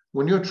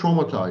 When you're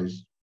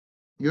traumatized,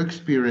 you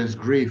experience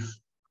grief.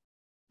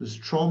 This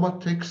trauma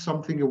takes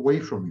something away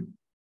from you.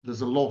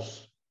 There's a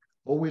loss.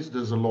 Always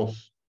there's a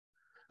loss.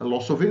 A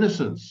loss of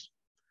innocence,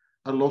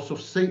 a loss of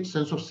sense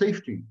of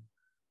safety,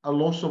 a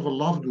loss of a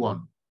loved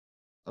one,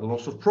 a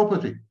loss of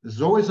property.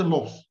 There's always a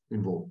loss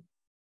involved.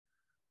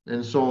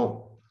 And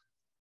so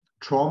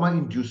trauma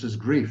induces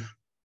grief.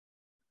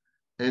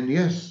 And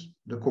yes,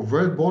 the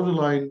covert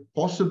borderline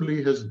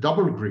possibly has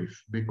double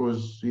grief,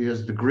 because he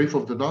has the grief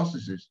of the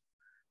narcissist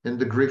and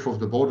the grief of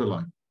the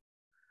borderline.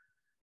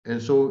 And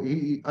so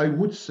I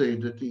would say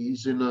that he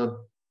is in a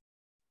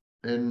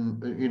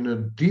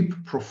deep,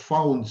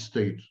 profound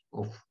state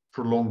of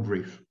prolonged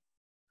grief.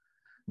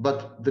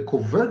 But the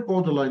covert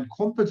borderline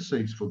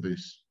compensates for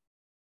this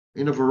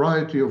in a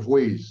variety of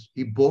ways.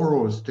 He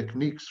borrows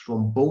techniques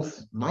from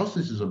both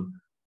narcissism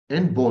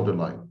and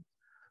borderline.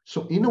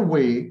 So in a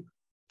way,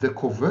 the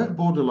covert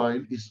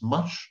borderline is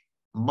much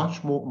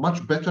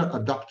better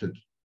adapted.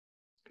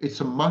 It's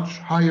a much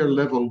higher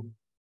level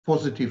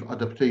positive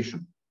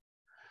adaptation.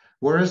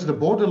 Whereas the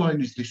borderline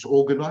is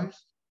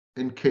disorganized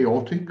and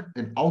chaotic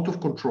and out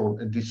of control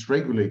and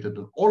dysregulated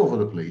and all over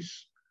the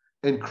place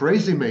and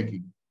crazy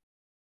making.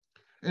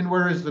 And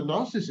whereas the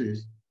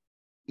narcissist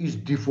is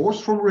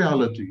divorced from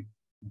reality,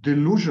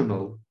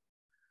 delusional,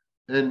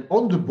 and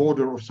on the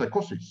border of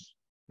psychosis.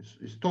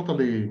 It's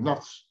totally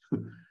nuts.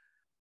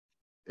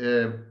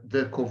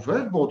 The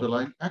covert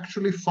borderline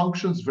actually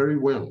functions very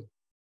well.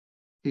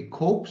 He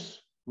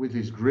copes with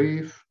his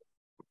grief,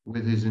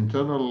 with his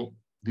internal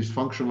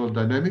dysfunctional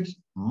dynamics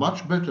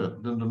much better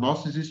than the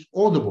narcissist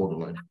or the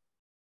borderline,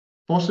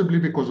 possibly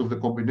because of the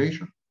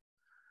combination.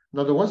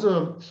 Now, there was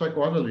a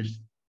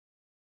psychoanalyst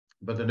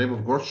by the name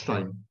of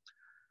Grothstein,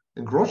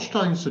 and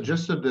Grothstein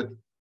suggested that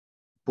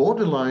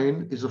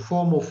borderline is a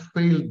form of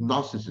failed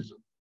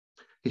narcissism.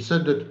 He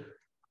said that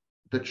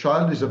the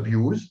child is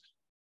abused,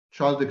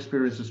 child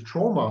experiences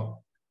trauma,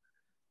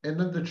 and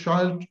then the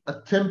child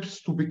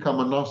attempts to become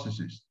a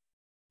narcissist.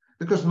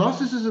 Because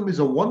narcissism is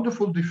a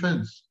wonderful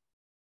defense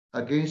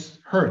against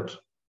hurt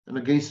and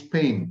against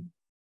pain.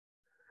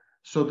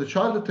 So the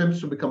child attempts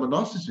to become a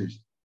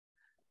narcissist,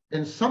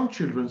 and some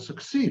children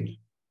succeed.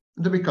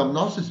 They become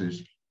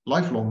narcissists,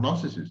 lifelong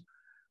narcissists.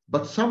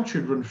 But some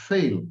children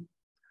fail,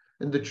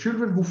 and the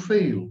children who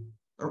fail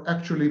are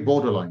actually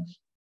borderlines.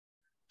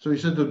 So he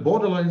said that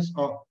borderline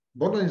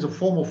is a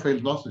form of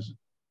failed narcissism.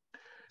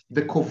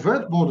 The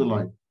covert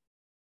borderline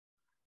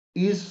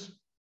is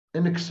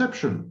an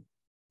exception.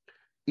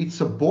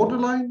 It's a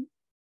borderline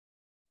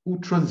who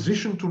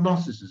transitioned to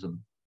narcissism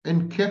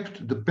and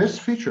kept the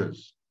best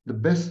features, the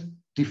best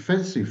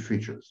defensive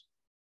features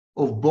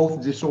of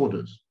both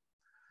disorders.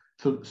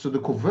 So the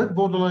covert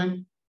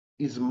borderline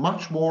is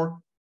much more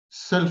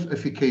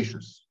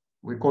self-efficacious.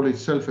 We call it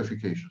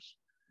self-efficacious.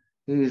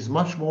 He is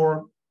much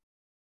more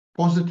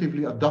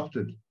positively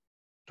adapted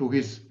to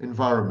his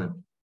environment.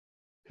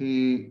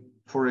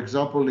 For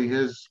example, he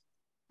has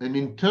an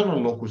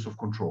internal locus of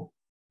control.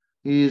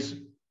 He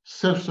is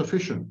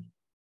self-sufficient.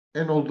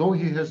 And although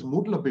he has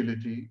mood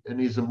lability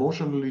and is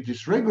emotionally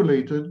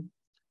dysregulated,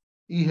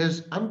 he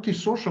has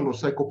antisocial or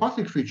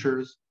psychopathic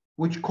features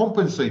which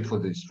compensate for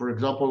this. For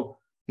example,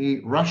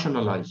 he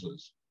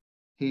rationalizes,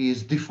 he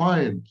is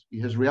defiant, he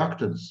has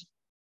reactance,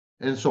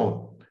 and so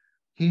on.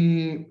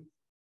 He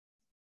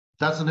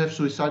doesn't have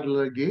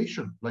suicidal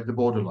ideation like the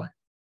borderline.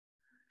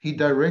 He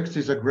directs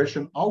his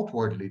aggression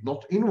outwardly,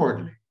 not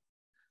inwardly.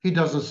 He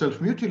doesn't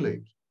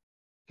self-mutilate.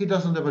 He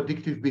doesn't have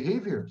addictive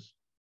behaviors.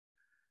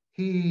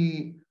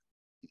 He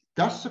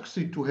does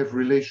succeed to have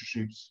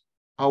relationships,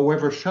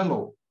 however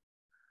shallow.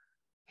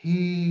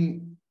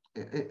 In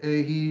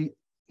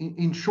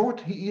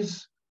short, he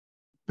is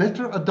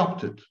better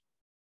adapted.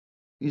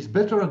 He's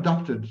better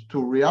adapted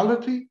to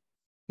reality.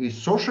 He's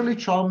socially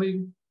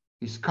charming.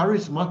 He's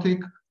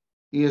charismatic.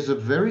 He has a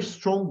very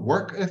strong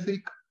work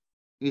ethic.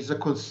 He's a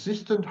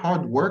consistent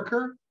hard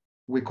worker.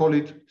 We call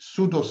it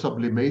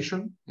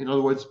pseudo-sublimation. In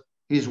other words,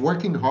 he's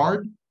working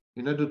hard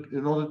in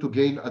order to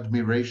gain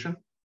admiration.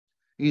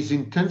 He's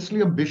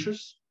intensely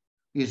ambitious.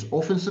 He's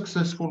often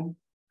successful.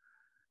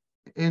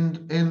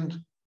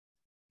 And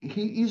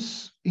he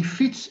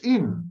fits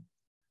in.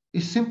 He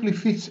simply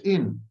fits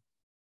in.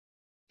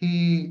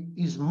 He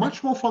is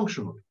much more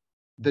functional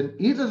than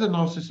either the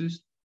narcissist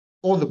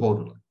or the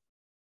borderline.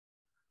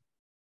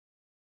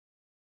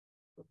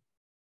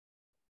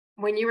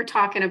 When you were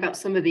talking about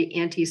some of the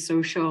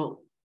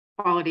antisocial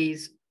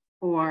qualities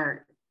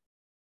for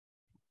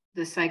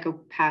the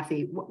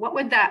psychopathy, what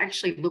would that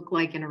actually look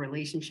like in a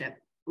relationship?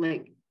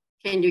 Like,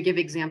 can you give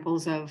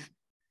examples of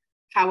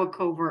how a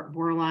covert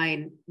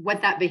borderline,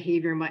 what that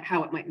behavior might,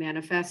 how it might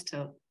manifest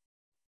to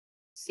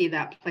see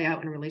that play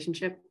out in a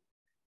relationship?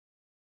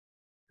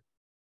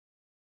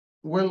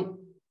 Well,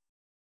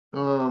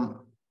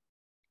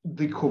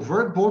 the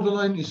covert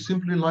borderline is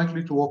simply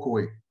likely to walk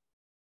away.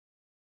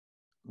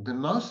 The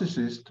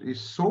narcissist is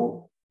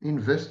so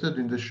invested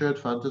in the shared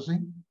fantasy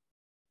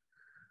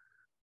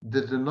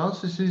that the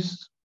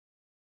narcissist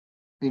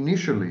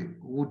initially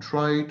would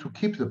try to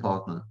keep the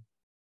partner.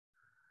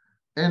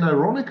 And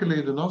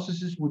ironically, the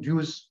narcissist would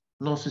use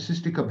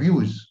narcissistic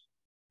abuse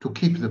to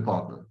keep the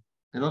partner.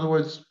 In other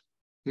words,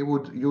 he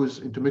would use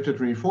intermittent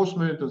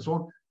reinforcement and so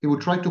on. He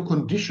would try to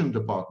condition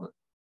the partner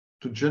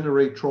to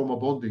generate trauma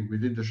bonding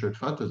within the shared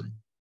fantasy.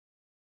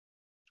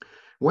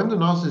 When the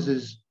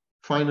narcissist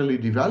finally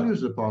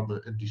devalues the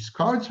partner and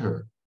discards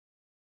her,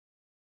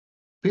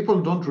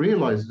 people don't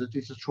realize that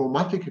it's a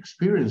traumatic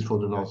experience for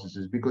the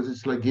narcissist because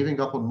it's like giving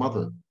up on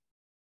mother.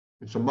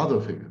 It's a mother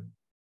figure.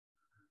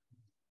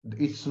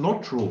 It's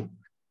not true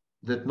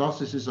that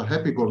narcissists are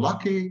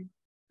happy-go-lucky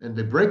and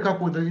they break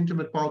up with their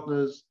intimate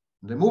partners,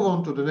 and they move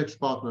on to the next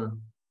partner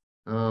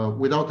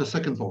without a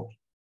second thought.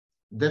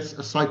 That's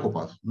a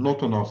psychopath,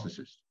 not a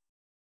narcissist.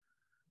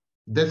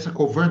 That's a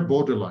covert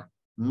borderline,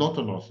 not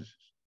a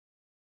narcissist.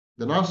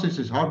 The narcissist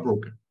is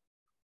heartbroken.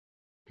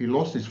 He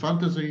lost his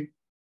fantasy.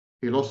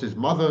 He lost his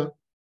mother,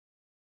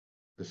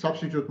 the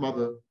substitute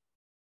mother.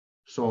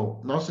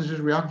 So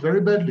narcissists react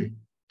very badly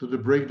to the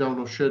breakdown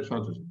of shared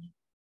fantasies.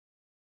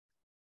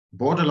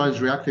 Borderlines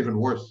react even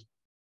worse.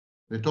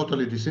 They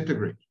totally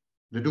disintegrate.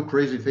 They do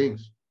crazy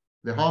things.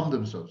 They harm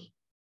themselves.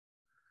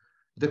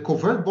 The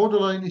covert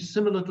borderline is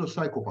similar to a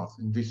psychopath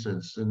in this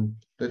sense, and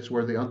that's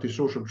where the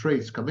antisocial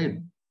traits come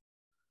in.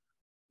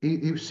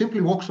 He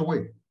simply walks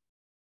away.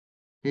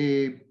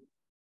 He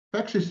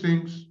packs his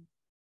things,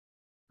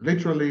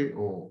 literally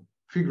or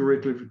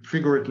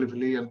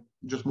figuratively, and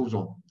just moves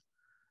on.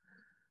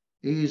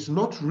 He is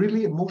not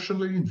really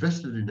emotionally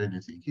invested in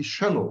anything. He's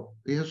shallow.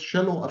 He has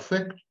shallow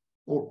affect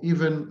or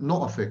even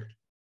no affect.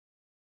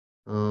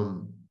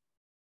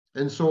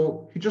 And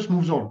so he just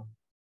moves on.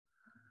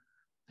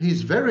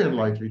 He's very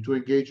unlikely to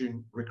engage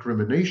in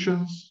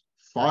recriminations,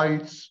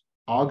 fights,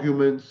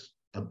 arguments,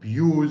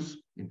 abuse,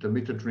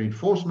 intermittent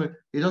reinforcement.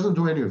 He doesn't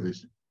do any of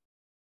this.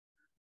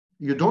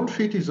 You don't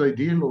fit his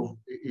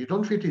you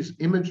don't fit his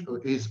image,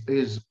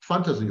 his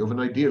fantasy of an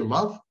ideal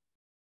love,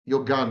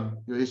 you're gone,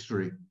 your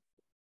history.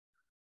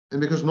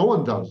 And because no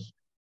one does,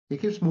 he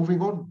keeps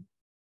moving on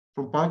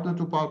from partner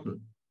to partner,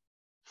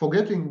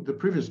 forgetting the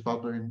previous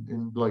partner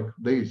in like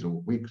days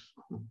or weeks,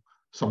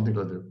 something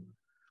like that.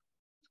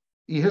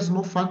 He has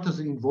no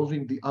fantasy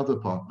involving the other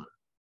partner.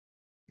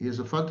 He has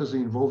a fantasy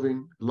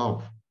involving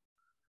love.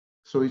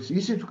 So it's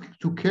easy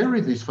to carry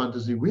this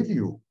fantasy with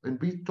you and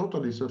be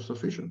totally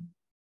self-sufficient,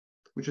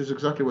 which is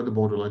exactly what the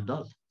borderline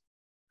does.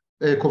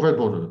 Covert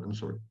borderline, I'm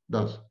sorry,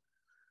 does.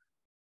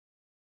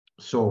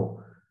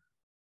 So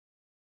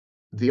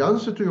the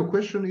answer to your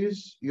question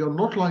is you're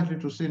not likely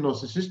to see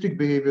narcissistic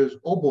behaviors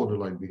or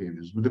borderline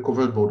behaviors with the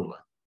covert borderline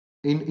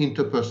in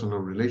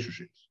interpersonal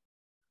relationships.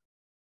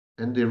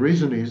 And the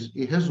reason is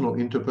he has no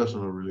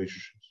interpersonal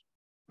relationships.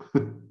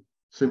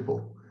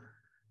 Simple.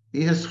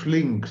 He has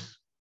flings,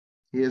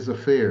 he has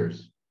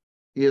affairs,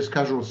 he has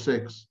casual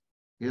sex,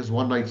 he has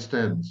one-night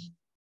stands,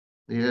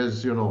 he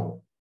has,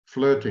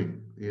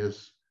 flirting, he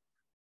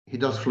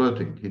does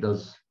flirting,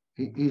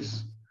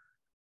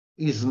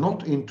 he's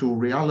not into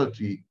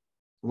reality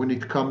when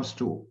it comes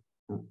to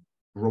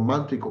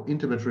romantic or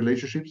intimate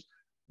relationships,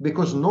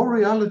 because no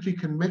reality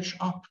can match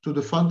up to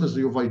the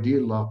fantasy of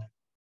ideal love.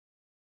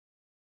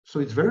 So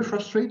it's very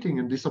frustrating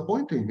and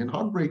disappointing and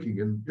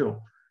heartbreaking,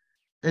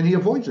 and he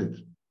avoids it.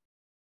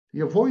 He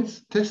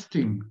avoids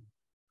testing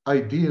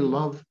ideal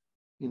love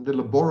in the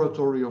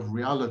laboratory of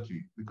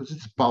reality because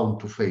it's bound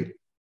to fail.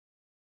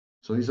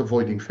 So he's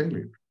avoiding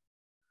failure.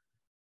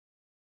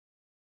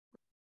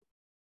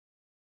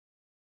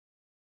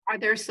 Are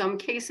there some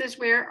cases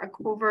where a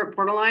covert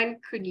borderline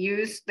could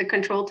use the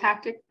control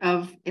tactic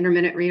of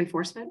intermittent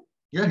reinforcement?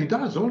 Yeah, he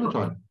does all the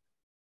time.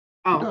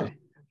 Oh, he does. Okay.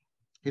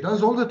 He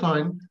does all the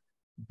time,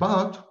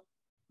 but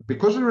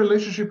because the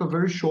relationship are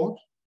very short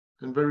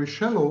and very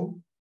shallow,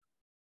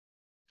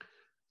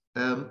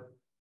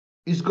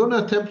 he's going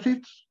to attempt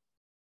it,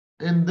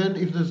 and then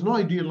if there's no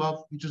ideal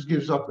love, he just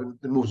gives up and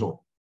moves on.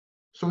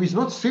 So he's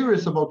not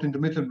serious about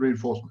intermittent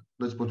reinforcement,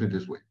 let's put it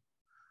this way.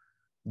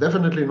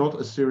 Definitely not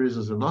as serious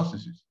as a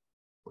narcissist,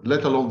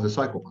 let alone the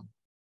psychopath.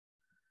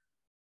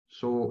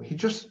 So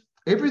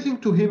everything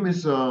to him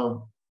is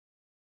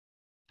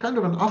kind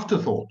of an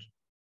afterthought,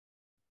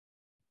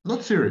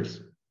 not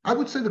serious. I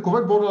would say the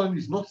covert borderline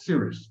is not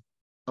serious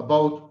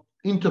about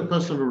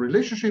interpersonal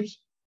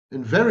relationships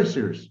and very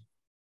serious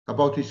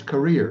about his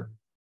career,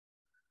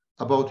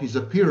 about his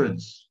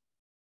appearance,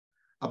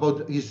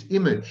 about his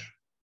image,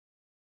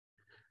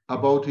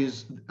 about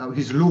his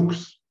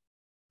looks,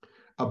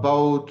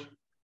 about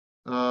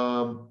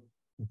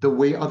the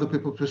way other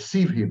people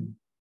perceive him.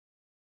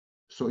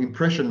 So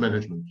impression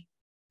management.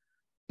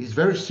 He's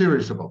very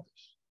serious about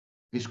this.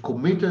 He's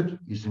committed,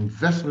 he's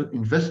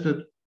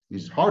invested,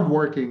 he's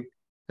hardworking,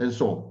 and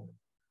so on.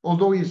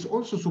 Although he's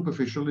also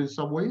superficial in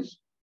some ways.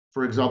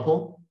 For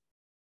example,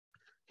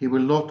 he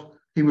will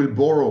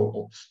borrow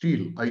or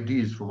steal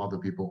ideas from other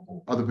people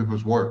or other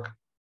people's work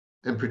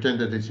and pretend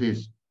that it's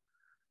his.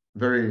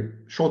 Very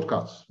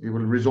shortcuts. He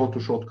will resort to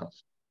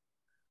shortcuts.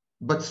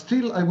 But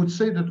still, I would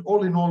say that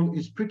all in all,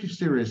 he's pretty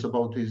serious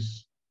about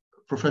his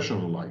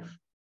professional life.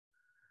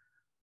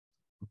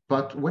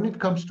 But when it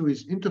comes to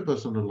his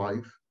interpersonal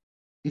life,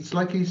 it's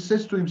like he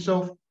says to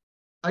himself,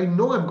 I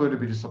know I'm going to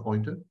be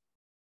disappointed.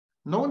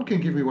 No one can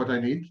give me what I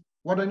need.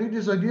 What I need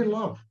is ideal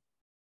love.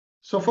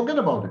 So forget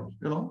about it,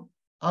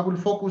 I will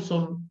focus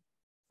on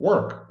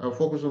work. I'll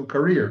focus on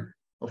career.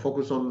 I'll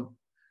focus on,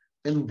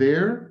 and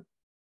there,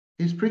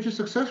 he's pretty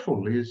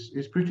successful.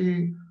 He's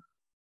pretty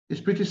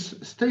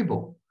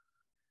stable.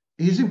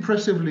 He's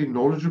impressively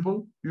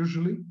knowledgeable,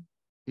 usually.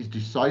 He's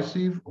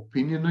decisive,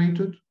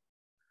 opinionated.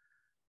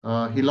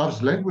 He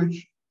loves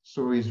language,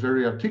 so he's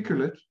very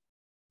articulate.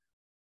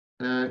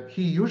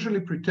 He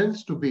usually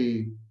pretends to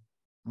be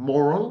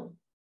moral,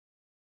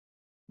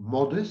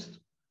 modest.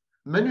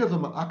 Many of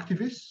them are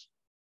activists,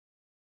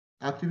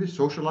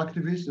 social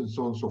activists, and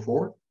so on and so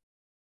forth.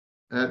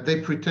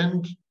 They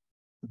pretend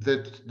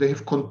that they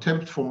have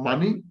contempt for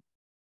money.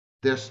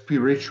 They're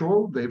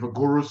spiritual. They have a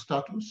guru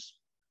status.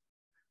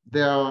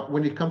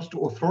 When it comes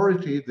to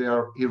authority, they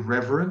are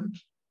irreverent.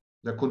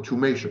 They're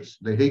contumacious.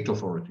 They hate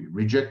authority,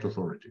 reject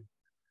authority.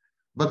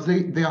 But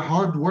they are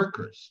hard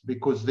workers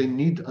because they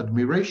need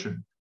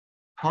admiration.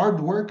 Hard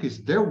work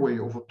is their way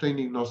of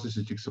obtaining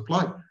narcissistic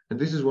supply. And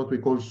this is what we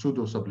call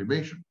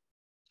pseudo-sublimation.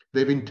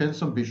 They have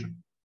intense ambition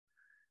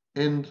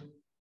and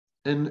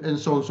so on and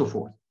so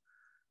forth.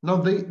 Now,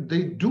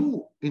 they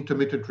do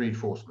intermittent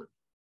reinforcement.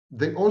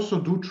 They also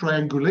do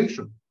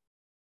triangulation.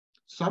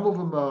 Some of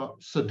them are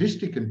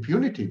sadistic and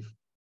punitive.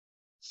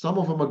 Some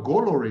of them are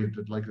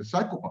goal-oriented, like a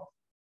psychopath.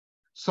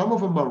 Some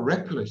of them are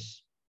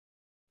reckless.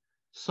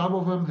 Some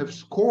of them have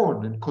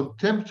scorn and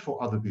contempt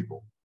for other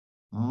people,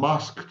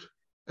 masked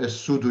as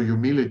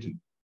pseudo-humility,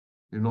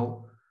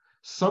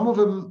 Some of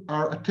them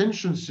are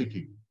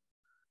attention-seeking.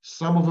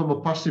 Some of them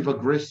are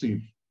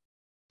passive-aggressive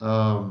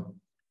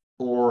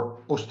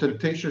or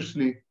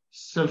ostentatiously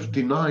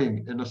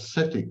self-denying and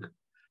ascetic.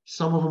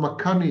 Some of them are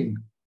cunning.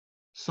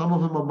 Some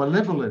of them are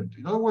malevolent.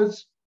 In other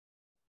words,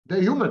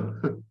 they're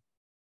human,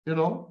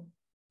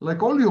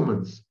 like all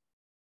humans.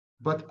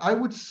 But I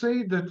would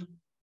say that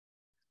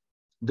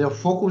they're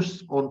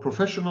focused on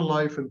professional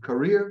life and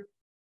career,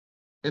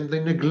 and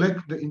they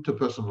neglect the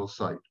interpersonal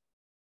side.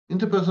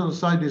 Interpersonal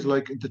side is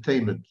like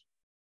entertainment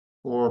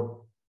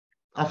or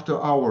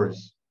after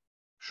hours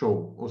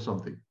show or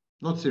something.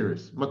 Not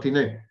serious. A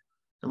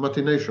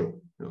matinee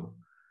show.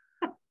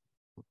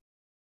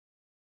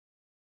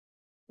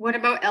 What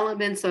about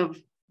elements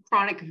of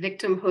chronic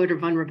victimhood or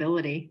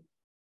vulnerability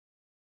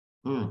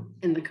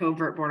in the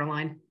covert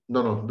borderline?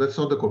 No, that's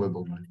not the covert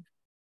borderline.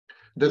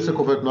 That's a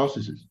covert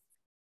narcissist,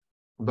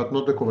 but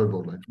not the covert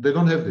borderline. They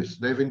don't have this.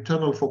 They have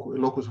internal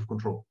locus of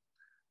control.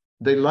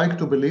 They like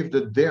to believe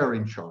that they're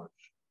in charge.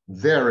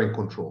 They're in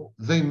control.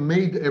 They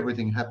made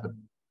everything happen.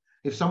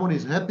 If someone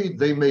is happy,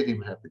 they made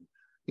him happy.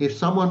 If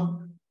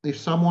someone if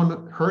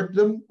someone hurt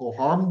them or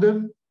harmed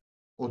them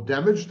or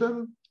damaged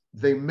them,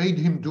 they made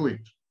him do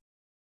it.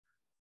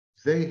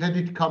 They had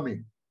it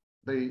coming.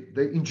 They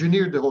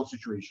engineered the whole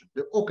situation.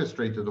 They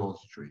orchestrated the whole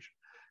situation.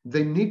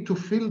 They need to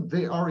feel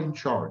they are in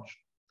charge.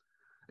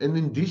 And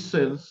in this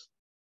sense,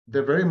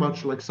 they're very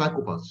much like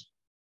psychopaths.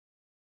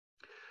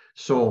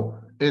 So,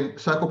 and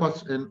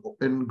psychopaths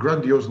and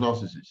grandiose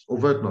narcissists,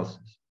 overt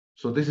narcissists.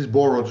 So this is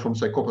borrowed from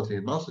psychopathy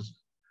and narcissism.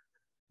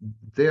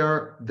 They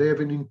have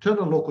an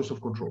internal locus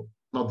of control.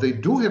 Now, they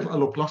do have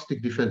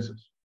alloplastic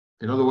defenses.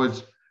 In other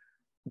words,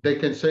 they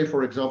can say,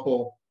 for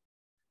example,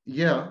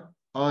 yeah,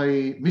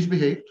 I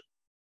misbehaved,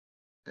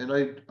 and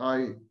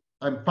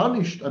I'm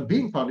punished, I'm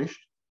being punished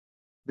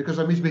because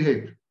I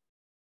misbehaved.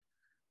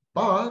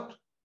 But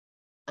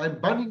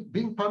I'm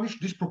being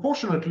punished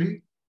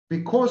disproportionately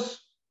because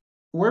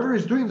whoever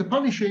is doing the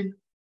punishing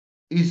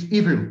is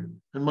evil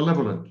and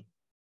malevolent.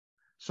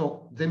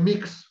 So they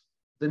mix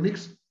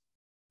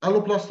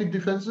alloplastic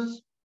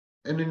defenses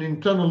and an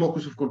internal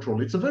locus of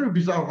control. It's a very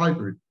bizarre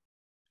hybrid,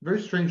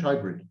 very strange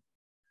hybrid.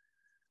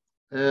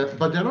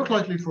 But they're not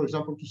likely, for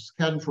example, to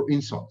scan for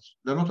insults.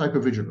 They're not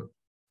hypervigilant.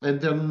 And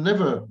they're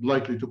never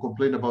likely to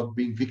complain about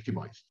being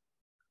victimized.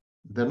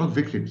 They're not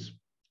victims.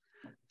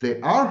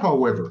 They are,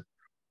 however,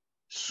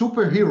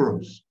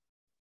 superheroes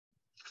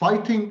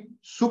fighting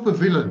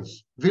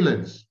supervillains,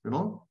 you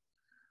know?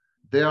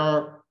 They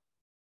are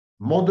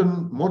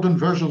modern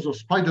versions of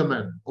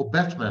Spider-Man or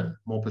Batman,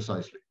 more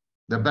precisely.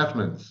 They're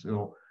Batmans, you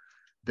know.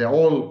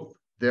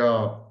 They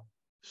are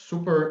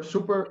super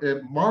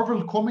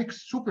Marvel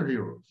Comics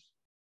superheroes.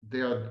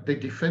 They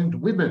defend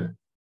women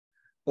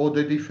or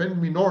they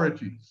defend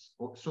minorities.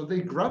 So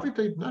they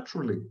gravitate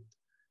naturally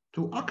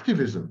to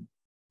activism.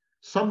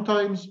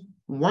 Sometimes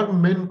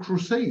one-man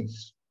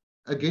crusades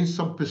against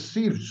some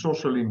perceived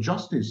social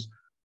injustice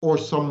or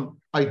some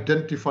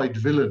identified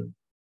villain.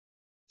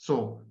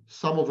 So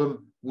some of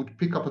them would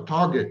pick up a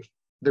target.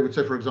 They would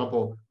say, for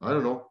example, I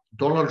don't know,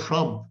 Donald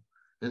Trump.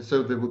 And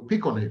so they would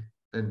pick on him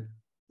and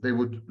they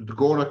would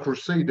go on a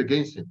crusade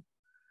against him.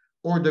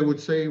 Or they would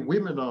say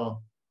women are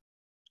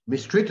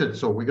mistreated,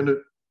 so we're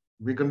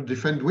gonna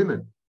defend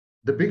women.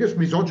 The biggest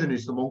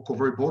misogynists among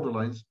covert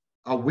borderlines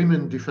are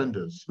women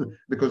defenders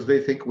because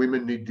they think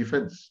women need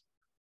defense.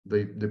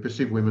 They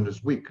perceive women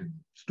as weak and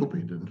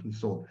stupid and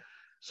so on.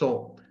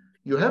 So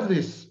you have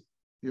this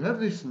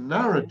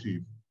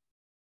narrative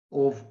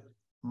of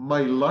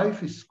my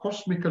life is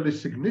cosmically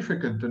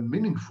significant and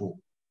meaningful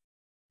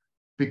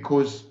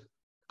because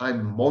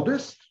I'm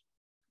modest,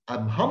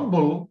 I'm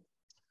humble,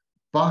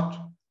 but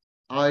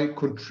I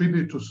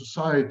contribute to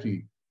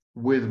society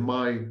with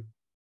my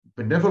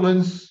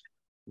benevolence,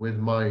 with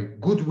my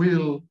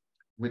goodwill,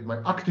 with my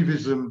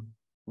activism,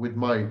 with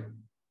my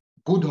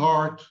good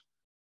heart,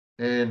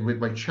 and with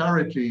my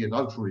charity and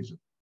altruism.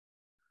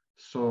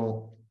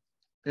 So,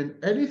 and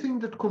anything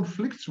that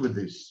conflicts with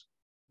this,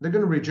 they're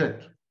going to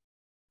reject.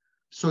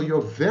 So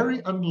you're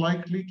very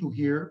unlikely to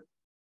hear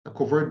a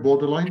covert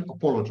borderline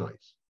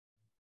apologize.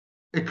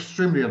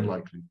 Extremely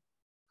unlikely.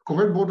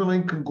 Covert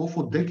borderline can go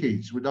for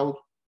decades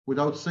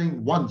without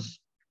saying once,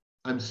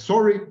 I'm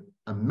sorry,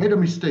 I made a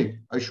mistake.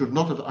 I should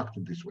not have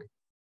acted this way.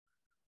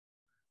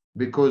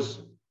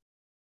 Because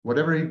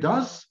whatever he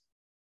does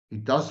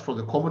for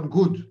the common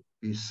good.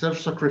 He's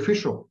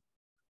self-sacrificial.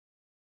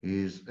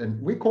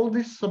 And we call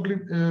this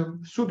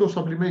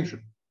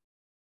pseudo-sublimation.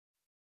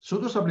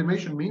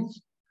 Pseudo-sublimation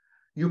means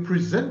you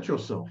present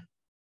yourself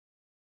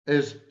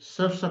as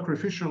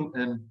self-sacrificial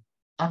and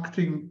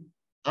acting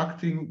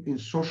in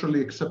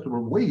socially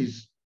acceptable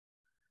ways,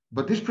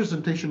 but this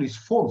presentation is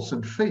false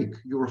and fake.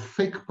 You're a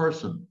fake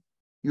person.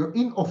 You're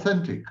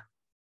inauthentic.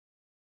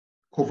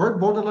 Covert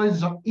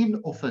borderlines are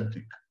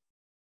inauthentic.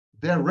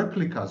 They're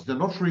replicas. They're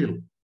not real.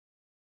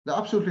 They're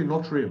absolutely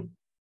not real.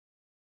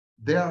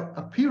 Their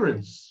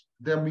appearance,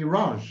 their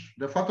mirage,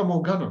 their fata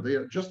morgana, they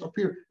just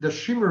appear. They're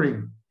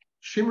shimmering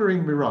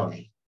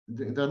mirage.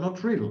 They're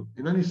not real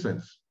in any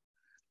sense.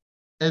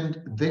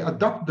 And they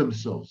adapt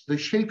themselves. They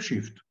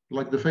shapeshift,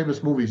 like the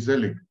famous movie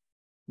Zelig,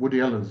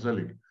 Woody Allen's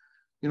Zelig.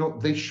 You know,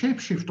 they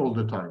shapeshift all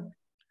the time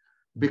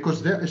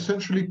because they're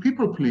essentially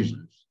people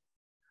pleasers.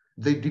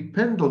 They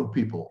depend on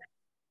people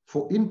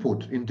for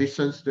input. In this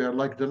sense, they're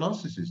like the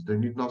narcissist. They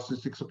need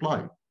narcissistic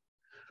supply.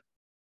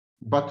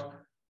 But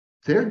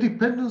their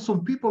dependence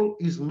on people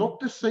is not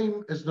the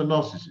same as the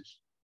narcissist.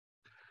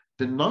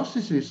 The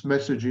narcissist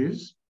message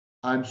is,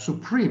 I'm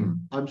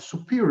supreme, I'm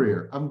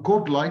superior, I'm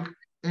godlike,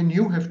 and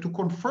you have to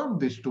confirm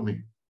this to me.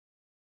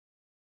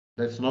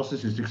 That's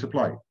narcissistic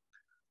supply.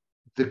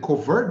 The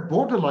covert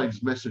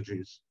borderlines message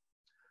is,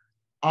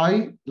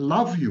 I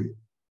love you,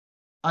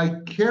 I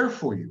care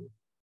for you,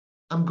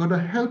 I'm going to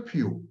help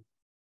you,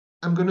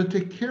 I'm going to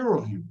take care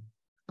of you,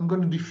 I'm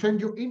going to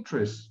defend your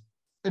interests,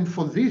 and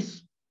for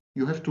this,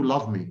 you have to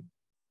love me.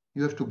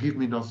 You have to give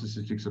me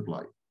narcissistic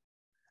supply.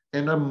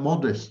 And I'm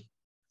modest.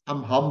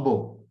 I'm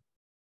humble.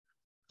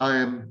 I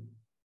am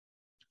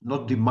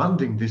not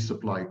demanding this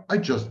supply. I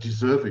just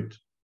deserve it.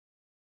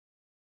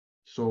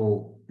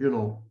 So, you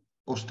know,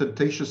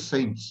 ostentatious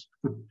saints,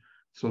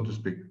 so to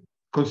speak.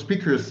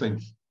 conspicuous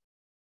things.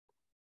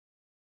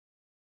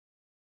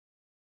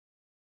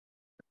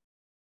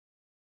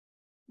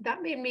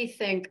 That made me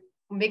think,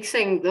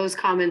 mixing those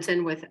comments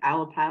in with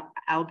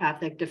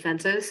allopathic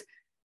defenses,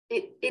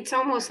 it's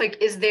almost like,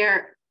 is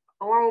there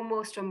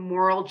almost a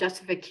moral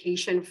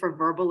justification for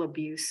verbal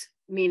abuse?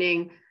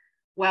 Meaning,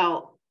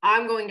 well,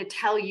 I'm going to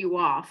tell you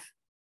off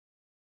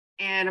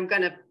and I'm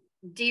going to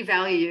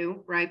devalue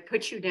you, right?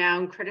 Put you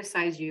down,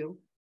 criticize you,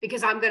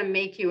 because I'm going to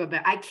make you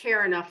I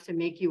care enough to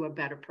make you a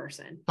better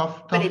person.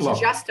 Tough but it's love.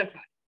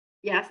 Justified.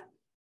 Yes.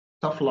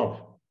 Tough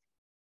love.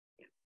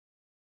 Yeah.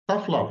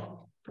 Tough love.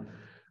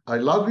 I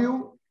love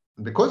you.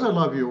 And because I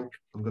love you,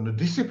 I'm going to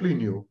discipline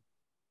you.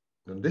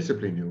 I'm going to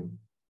discipline you.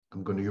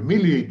 I'm going to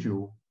humiliate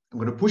you. I'm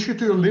going to push you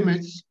to your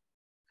limits.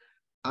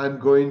 I'm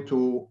going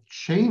to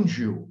change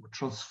you,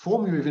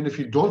 transform you, even if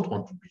you don't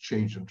want to be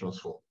changed and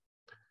transformed.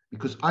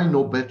 Because I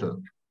know better.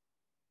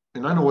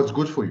 And I know what's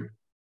good for you.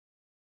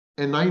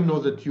 And I know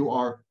that you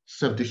are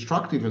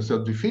self-destructive and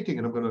self-defeating,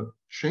 and I'm going to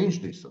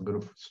change this. I'm going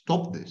to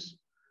stop this.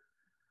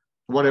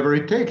 Whatever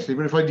it takes,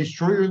 even if I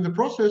destroy you in the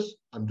process,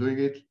 I'm doing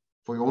it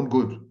for your own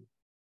good.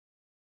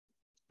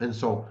 And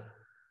so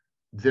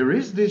there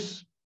is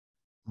this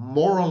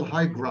moral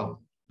high ground.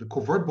 The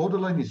covert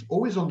borderline is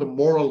always on the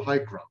moral high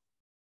ground.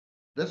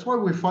 That's why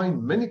we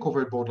find many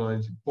covert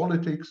borderlines in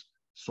politics,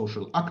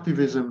 social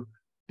activism,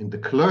 in the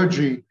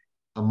clergy,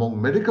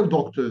 among medical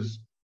doctors,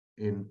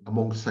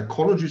 among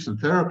psychologists and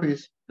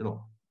therapists,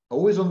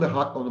 always on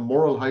the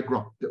moral high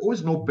ground. They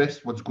always know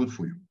best what's good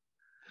for you.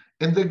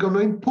 And they're going to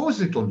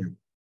impose it on you,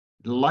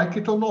 like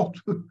it or not.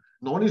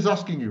 No one is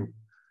asking you.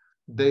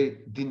 They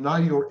deny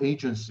your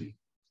agency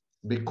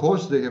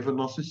because they have a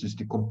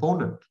narcissistic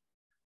component.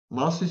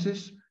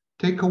 Narcissists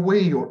take away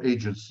your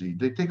agency.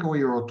 They take away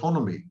your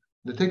autonomy.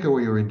 They take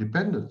away your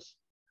independence.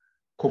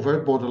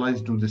 Covert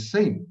borderlines do the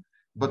same.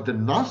 But the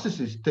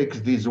narcissist takes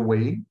these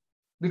away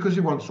because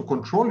he wants to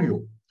control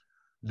you.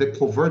 The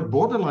covert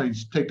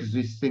borderlines take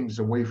these things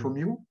away from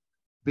you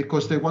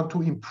because they want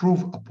to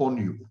improve upon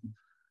you.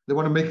 They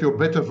want to make you a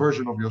better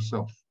version of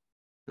yourself,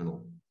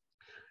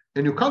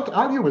 And you can't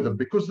argue with them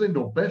because they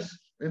know best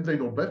and they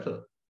know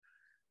better.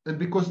 And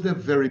because they're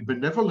very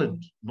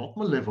benevolent, not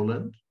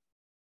malevolent,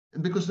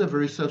 and because they're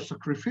very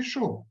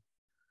self-sacrificial.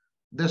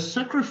 They're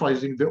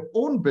sacrificing their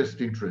own best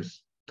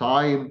interests,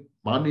 time,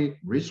 money,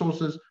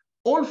 resources,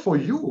 all for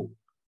you.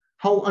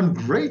 How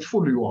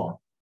ungrateful you are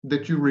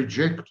that you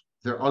reject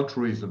their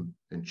altruism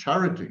and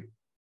charity.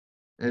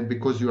 And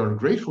because you are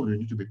ungrateful, you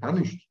need to be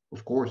punished,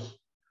 of course,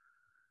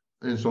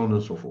 and so on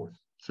and so forth.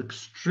 It's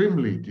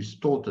extremely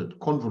distorted,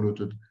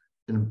 convoluted,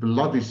 and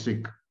bloody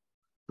sick.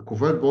 The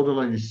covert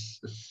borderline is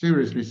a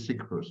seriously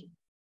sick person.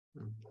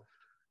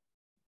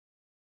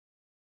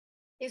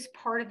 Is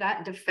part of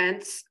that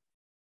defense,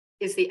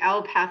 is the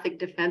allopathic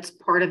defense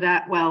part of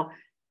that? Well,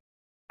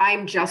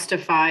 I'm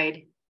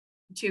justified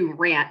to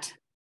rant,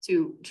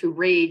 to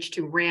rage,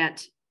 to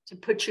rant, to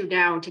put you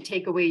down, to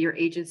take away your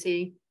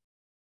agency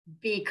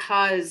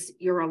because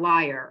you're a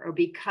liar, or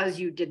because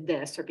you did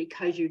this, or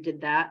because you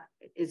did that.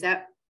 Is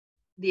that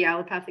the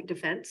allopathic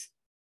defense?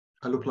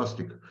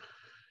 Alloplastic.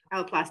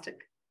 Alloplastic.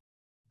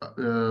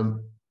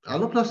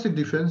 Alloplastic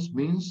defense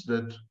means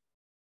that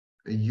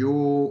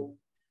you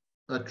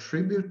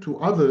attribute to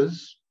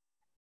others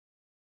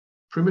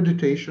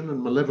premeditation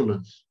and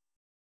malevolence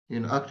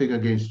in acting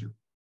against you.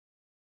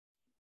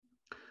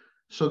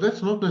 So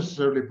that's not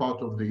necessarily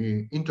part of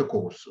the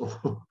intercourse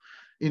or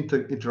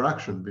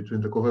interaction between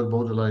the covert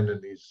borderline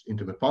and his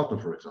intimate partner,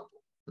 for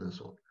example, and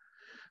so on.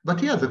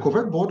 But yeah, the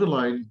covert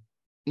borderline,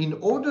 in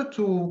order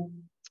to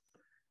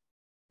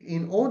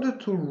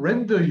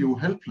render you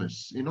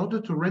helpless, in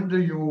order to render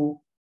you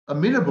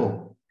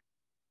amenable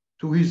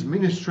to his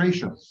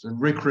ministrations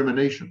and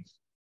recriminations,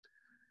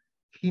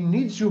 he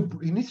needs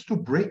to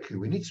break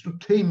you, he needs to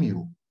tame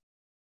you,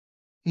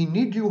 he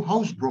needs you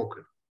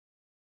housebroken.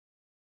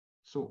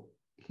 So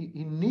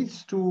he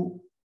needs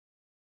to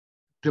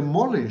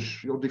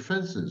demolish your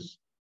defenses,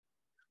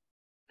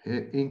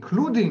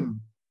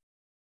 including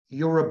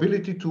your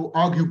ability to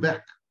argue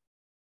back,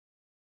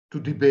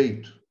 to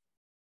debate,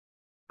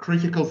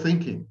 critical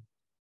thinking.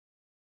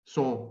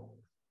 So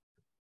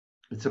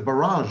it's a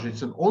barrage,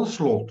 it's an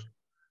onslaught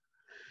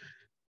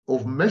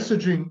of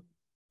messaging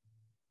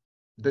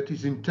that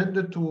is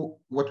intended to,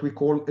 what we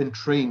call,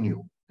 entrain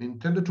you,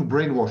 intended to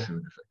brainwash you,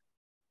 in effect.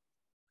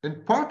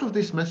 And part of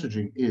this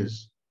messaging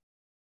is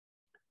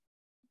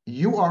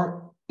you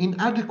are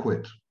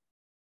inadequate,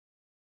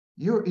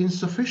 you're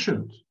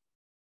insufficient,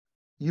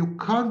 you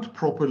can't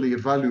properly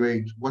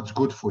evaluate what's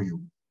good for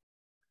you.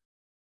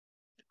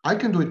 I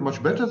can do it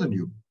much better than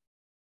you.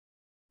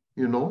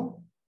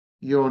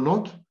 You're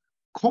not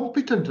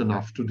competent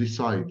enough to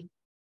decide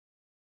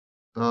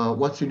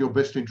what's in your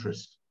best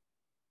interest.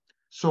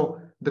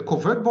 So the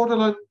covert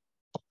borderline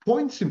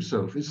appoints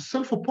himself, is a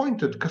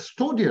self-appointed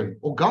custodian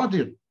or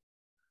guardian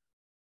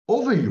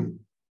over you.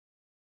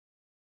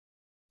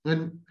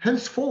 And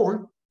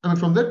henceforth, and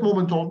from that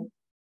moment on,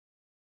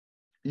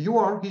 you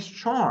are his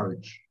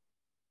charge.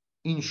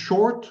 In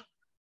short,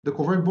 The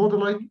covert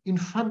borderline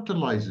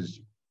infantilizes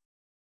you.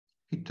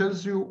 He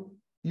tells you,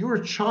 you're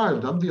a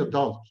child, I'm the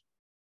adult.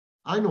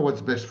 I know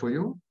what's best for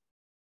you,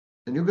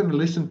 and you're going to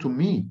listen to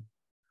me.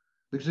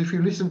 Because if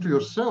you listen to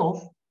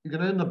yourself, you're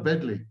going to end up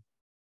badly.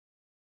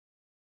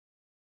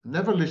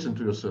 Never listen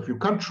to yourself. You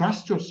can't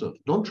trust yourself.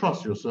 Don't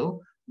trust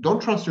yourself.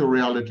 Don't trust your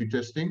reality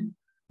testing.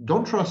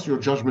 Don't trust your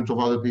judgment of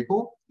other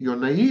people. You're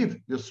naive.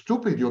 You're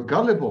stupid. You're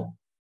gullible.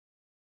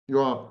 You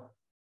are,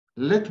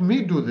 let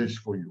me do this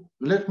for you.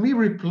 Let me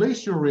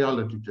replace your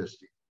reality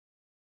testing.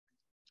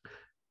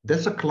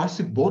 That's a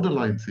classic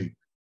borderline thing.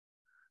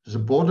 The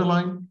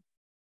borderline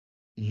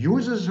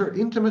uses her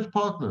intimate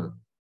partner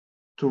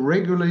to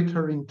regulate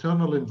her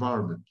internal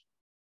environment.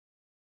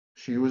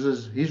 She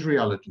uses his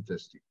reality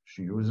testing.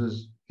 She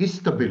uses his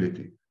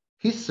stability,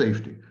 his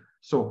safety.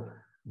 So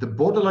the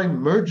borderline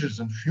merges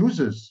and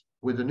fuses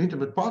with an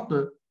intimate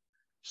partner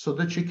so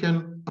that she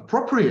can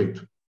appropriate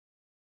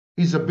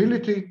his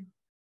ability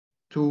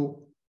to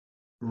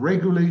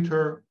regulate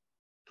her,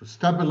 to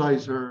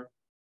stabilize her,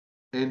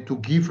 and to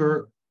give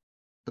her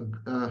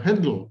a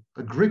handle,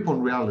 a grip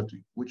on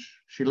reality, which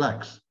she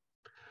lacks.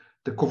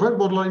 The covert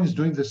borderline is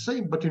doing the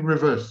same, but in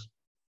reverse.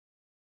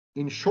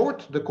 In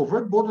short, the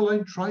covert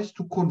borderline tries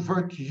to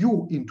convert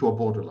you into a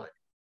borderline.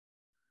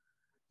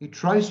 It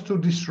tries to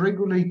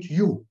dysregulate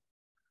you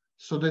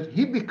so that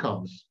he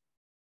becomes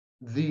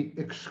the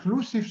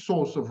exclusive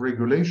source of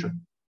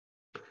regulation.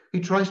 He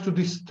tries to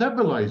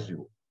destabilize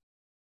you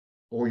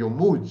or your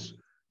moods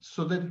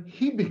so that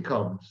he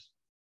becomes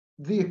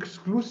the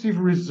exclusive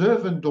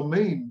reserve and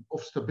domain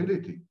of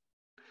stability.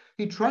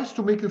 He tries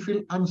to make you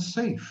feel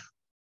unsafe.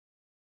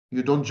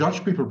 You don't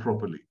judge people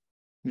properly.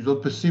 You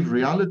don't perceive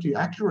reality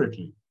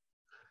accurately.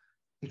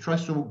 He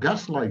tries to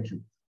gaslight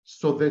you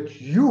so that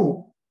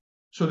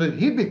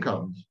he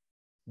becomes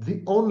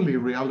the only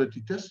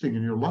reality testing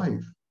in your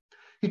life.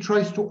 He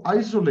tries to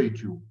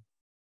isolate you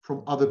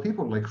from other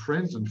people like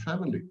friends and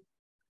family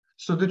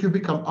so that you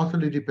become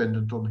utterly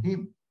dependent on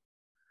him.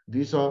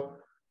 These are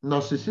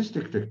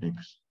narcissistic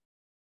techniques.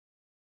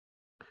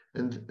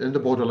 And the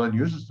borderline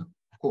uses them,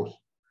 of course.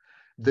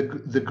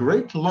 The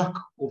great luck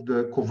of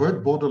the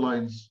covert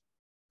borderline's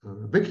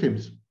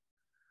victims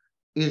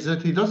is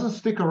that he doesn't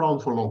stick around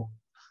for long.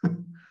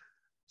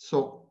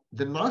 So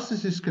the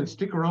narcissist can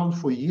stick around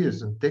for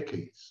years and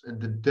decades,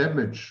 and the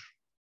damage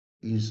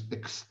is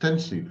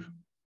extensive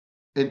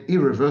and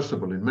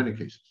irreversible in many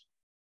cases.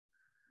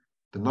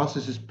 The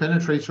narcissist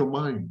penetrates your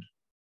mind,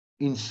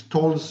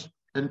 installs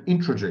an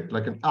introject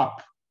like an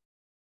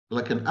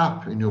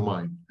app in your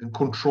mind, and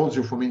controls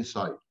you from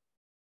inside.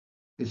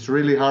 It's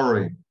really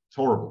harrowing. It's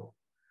horrible.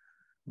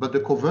 But the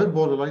covert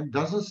borderline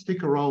doesn't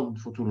stick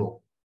around for too long,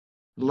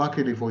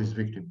 luckily for his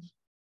victims.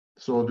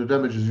 So the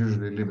damage is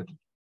usually limited.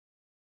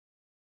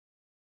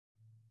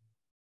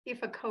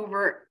 If a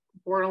covert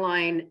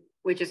borderline,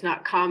 which is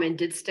not common,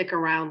 did stick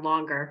around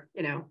longer,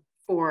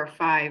 4,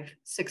 5,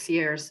 6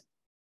 years,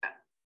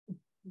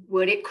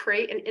 would it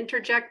create an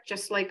interject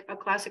just like a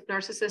classic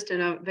narcissist in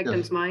a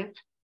victim's mind?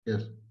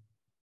 Yes.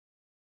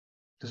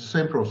 It's the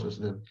same process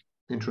then.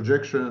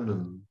 Introjection,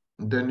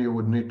 and then you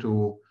would need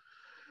to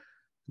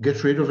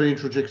get rid of the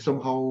introject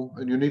somehow,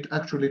 and you need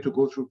actually to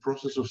go through a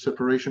process of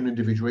separation,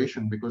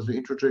 individuation, because the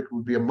introject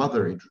would be a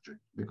mother introject,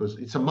 because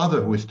it's a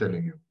mother who is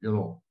telling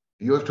you,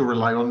 you have to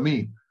rely on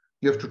me,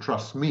 you have to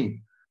trust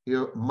me.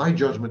 My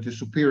judgment is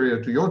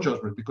superior to your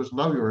judgment because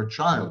now you're a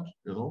child,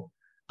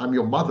 I'm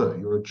your mother,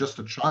 you're just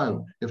a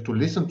child, you have to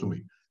listen to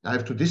me, I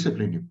have to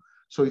discipline you.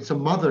 So it's a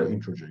mother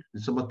introject,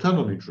 it's a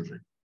maternal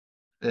introject.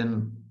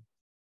 And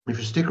if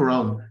you stick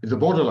around, if the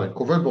borderline,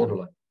 covert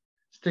borderline,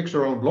 sticks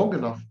around long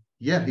enough,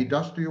 yeah, he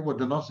does to you what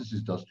the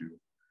narcissist does to you.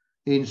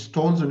 He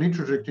installs an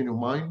introject in your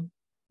mind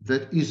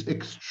that is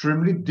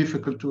extremely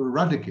difficult to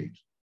eradicate,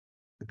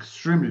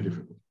 extremely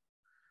difficult.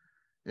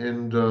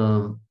 And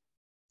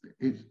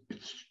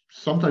it's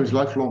sometimes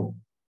lifelong.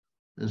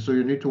 And so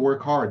you need to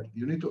work hard.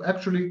 You need to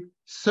actually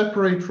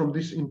separate from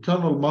this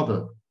internal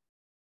mother.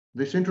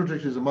 This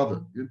introject is a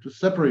mother. You have to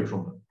separate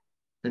from her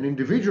and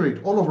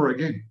individuate all over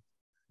again.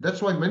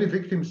 That's why many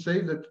victims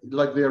say that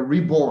like they are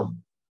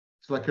reborn.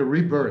 It's like a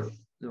rebirth,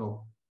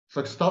 It's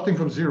like starting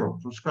from zero,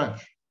 from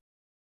scratch,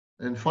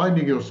 and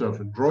finding yourself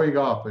and growing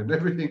up and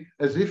everything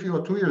as if you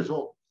are 2 years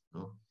old.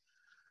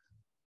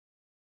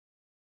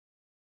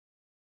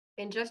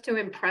 And just to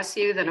impress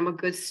you that I'm a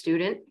good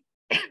student,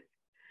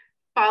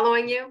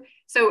 following you.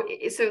 So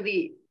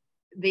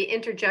the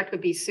interject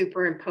would be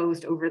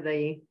superimposed over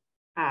the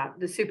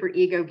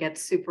superego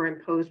gets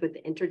superimposed with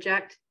the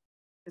interject.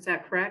 Is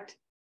that correct?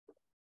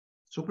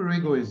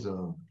 Superego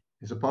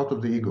is a part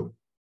of the ego.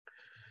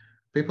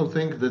 People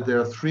think that there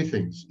are 3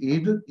 things: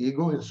 id,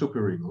 ego, and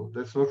superego.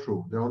 That's not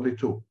true. There are only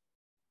 2.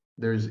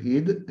 There is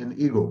id and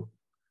ego.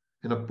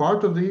 And a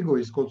part of the ego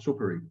is called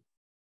superego.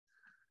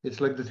 It's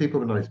like the tip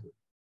of an iceberg.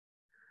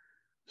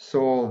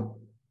 So,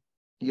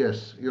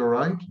 yes, you're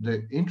right.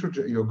 The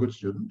interject, you're a good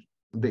student.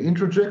 The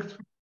interject,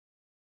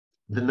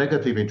 the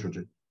negative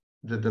interject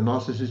that the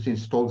narcissist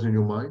installs in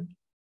your mind,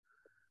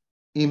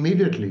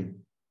 immediately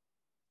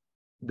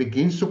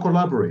begins to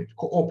collaborate,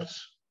 co-opts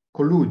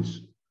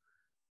colludes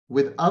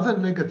with other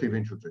negative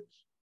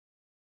introjects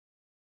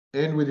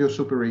and with your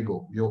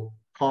superego, your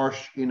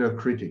harsh inner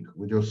critic,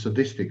 with your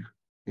sadistic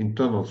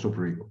internal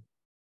superego.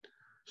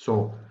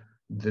 So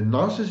the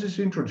narcissist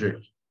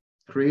introject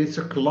creates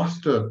a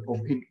cluster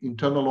of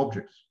internal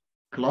objects,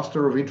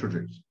 cluster of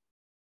introjects.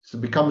 So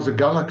it becomes a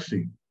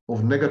galaxy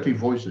of negative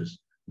voices.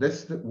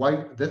 That's why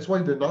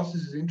the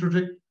narcissist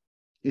introject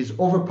is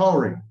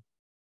overpowering,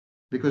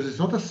 because it's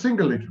not a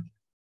single introject.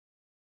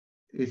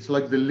 It's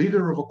like the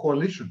leader of a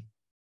coalition.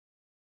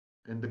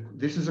 And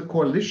this is a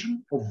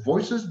coalition of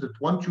voices that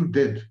want you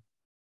dead,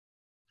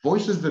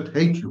 voices that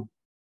hate you,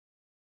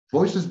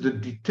 voices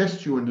that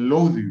detest you and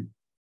loathe you,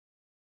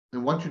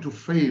 and want you to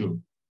fail,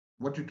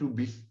 want you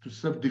to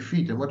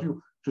self-defeat, and want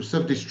you to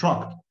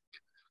self-destruct.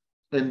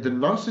 And the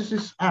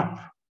narcissist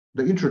app,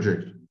 the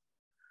introject,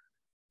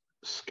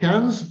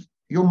 scans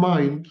your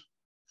mind,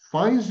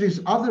 finds these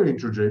other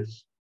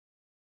introjects,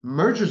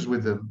 merges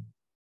with them,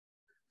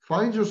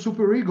 finds your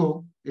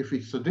superego, if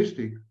it's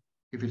sadistic,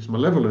 if it's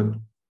malevolent,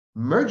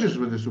 merges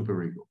with the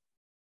superego.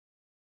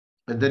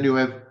 And then you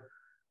have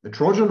a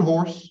Trojan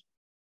horse,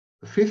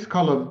 a fifth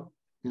column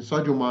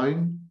inside your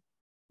mind,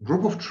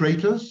 group of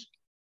traitors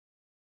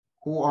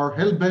who are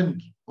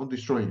hell-bent on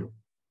destroying you.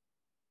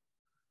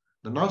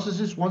 The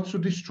narcissist wants to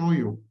destroy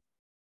you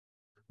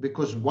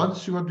because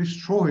once you are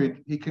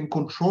destroyed, he can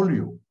control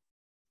you.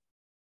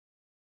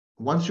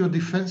 Once you're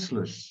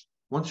defenseless,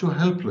 once you're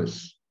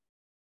helpless,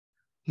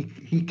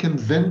 he can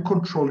then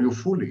control you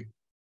fully.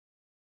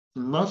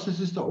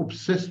 Narcissists are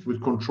obsessed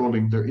with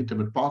controlling their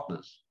intimate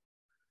partners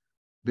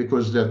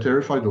because they're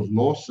terrified of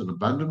loss and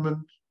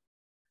abandonment,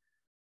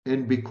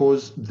 and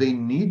because they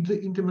need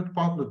the intimate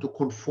partner to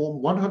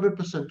conform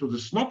 100% to the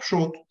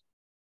snapshot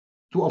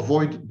to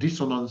avoid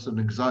dissonance and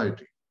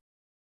anxiety.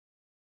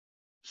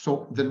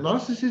 So the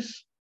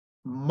narcissist's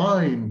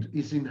mind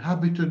is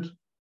inhabited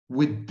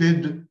with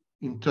dead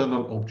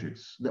internal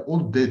objects. They're all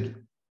dead.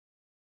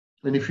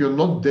 And if you're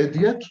not dead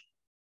yet,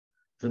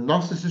 the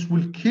narcissist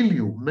will kill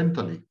you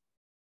mentally.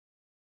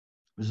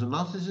 Because the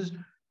narcissist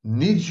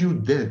needs you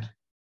dead.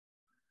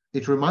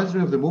 It reminds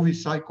me of the movie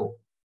Psycho,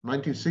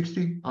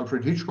 1960,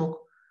 Alfred Hitchcock.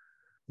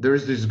 There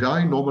is this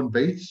guy, Norman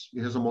Bates. He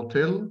has a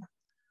motel,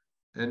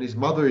 and his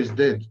mother is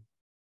dead.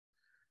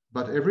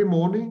 But every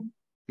morning,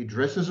 he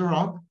dresses her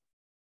up.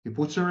 He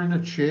puts her in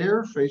a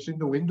chair facing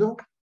the window.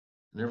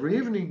 And every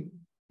evening,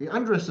 he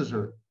undresses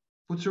her,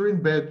 puts her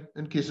in bed,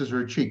 and kisses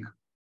her cheek.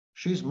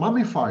 She's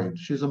mummified.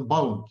 She's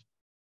embalmed.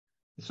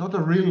 It's not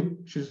a real,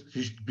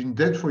 she's been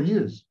dead for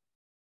years.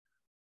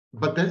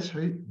 But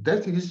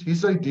that is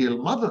his ideal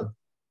mother,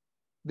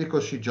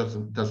 because she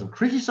doesn't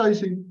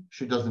criticize him.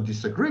 She doesn't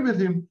disagree with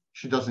him.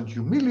 She doesn't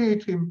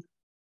humiliate him.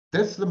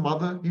 That's the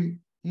mother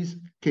he's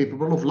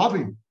capable of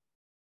loving.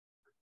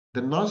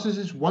 The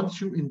narcissist wants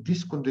you in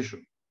this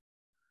condition.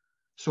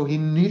 So he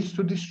needs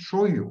to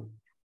destroy you.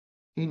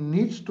 He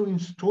needs to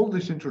install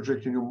this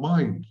introject in your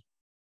mind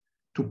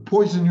to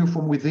poison you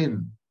from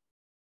within.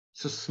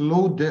 It's a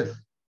slow death.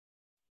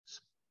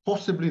 It's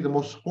possibly the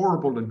most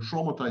horrible and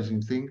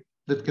traumatizing thing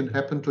that can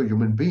happen to a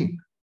human being.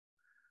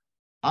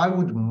 I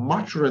would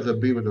much rather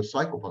be with a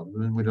psychopath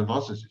than with a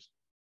narcissist.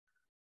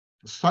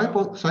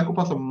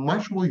 Psychopaths are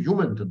much more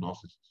human than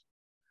narcissists.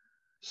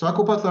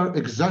 Psychopaths are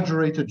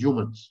exaggerated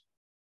humans.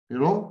 You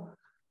know,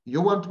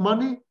 you want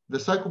money, the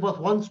psychopath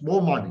wants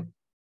more money.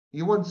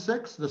 You want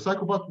sex, the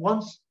psychopath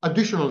wants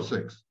additional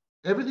sex.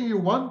 Everything you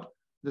want,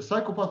 the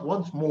psychopath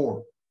wants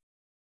more.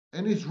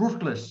 And it's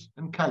ruthless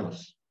and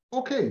callous.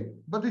 Okay,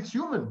 but it's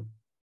human.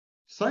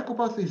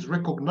 Psychopath is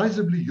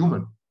recognizably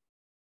human.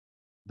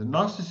 The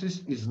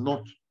narcissist is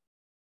not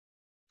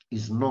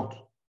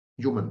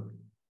human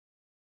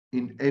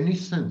in any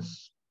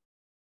sense.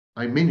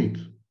 I mean it.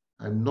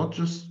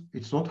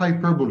 It's not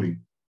hyperbole.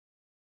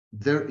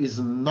 There is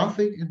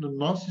nothing in the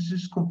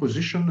narcissist's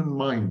composition and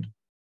mind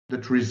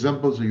that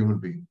resembles a human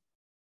being.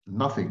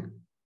 Nothing.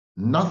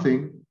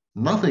 Nothing.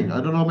 Nothing. I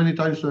don't know how many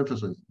times to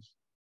emphasize this.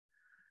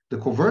 The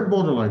covert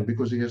borderline,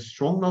 because he has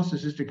strong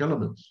narcissistic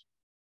elements,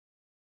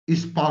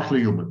 is partly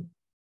human,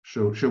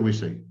 shall we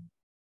say.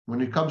 When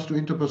it comes to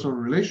interpersonal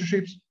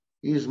relationships,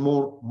 he is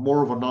more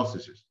of a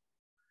narcissist.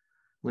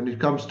 When it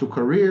comes to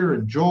career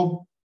and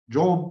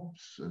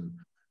jobs,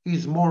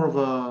 he's more of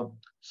a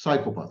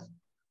psychopath.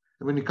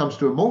 And when it comes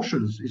to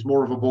emotions, he's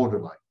more of a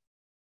borderline.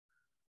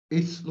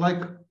 It's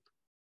like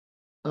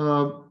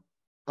a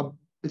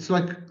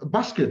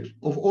basket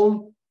of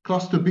all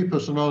cluster B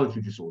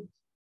personality disorders.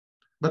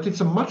 But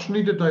it's a much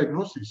needed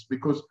diagnosis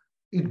because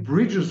it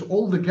bridges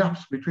all the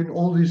gaps between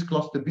all these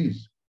cluster Bs.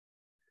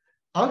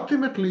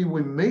 Ultimately,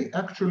 we may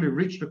actually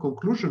reach the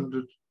conclusion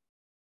that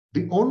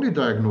the only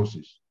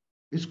diagnosis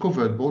is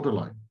covert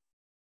borderline.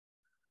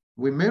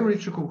 We may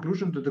reach a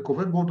conclusion that the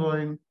covert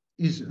borderline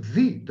is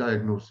the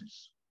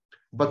diagnosis.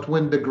 But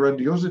when the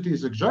grandiosity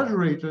is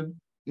exaggerated,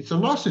 it's a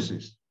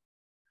narcissist.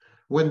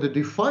 When the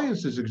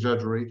defiance is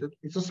exaggerated,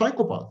 it's a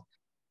psychopath.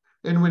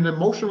 And when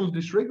emotional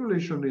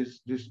dysregulation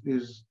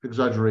is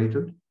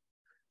exaggerated,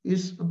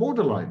 is a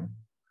borderline.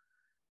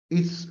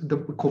 The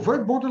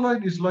covert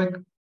borderline is like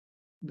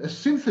a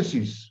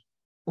synthesis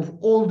of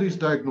all these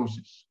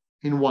diagnoses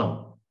in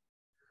one.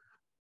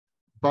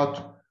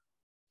 But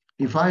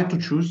if I had to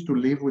choose to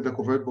live with a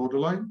covert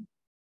borderline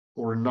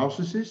or a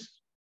narcissist,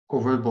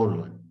 covert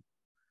borderline,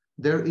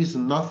 there is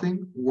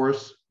nothing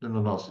worse than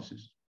a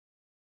narcissist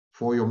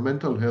for your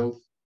mental health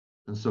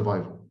and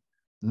survival.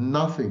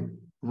 Nothing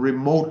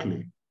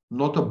remotely,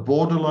 not a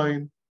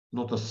borderline,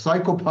 not a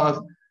psychopath,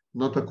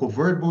 not a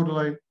covert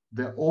borderline.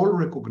 They're all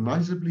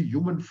recognizably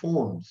human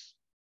forms,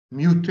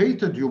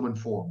 mutated human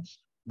forms,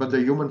 but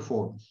they're human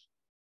forms.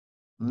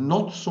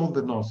 Not so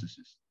the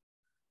narcissist.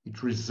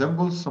 It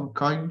resembles some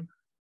kind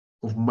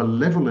of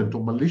malevolent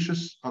or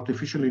malicious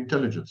artificial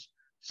intelligence.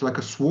 It's like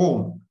a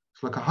swarm.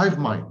 It's like a hive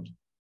mind.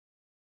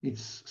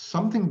 It's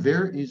something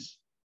there is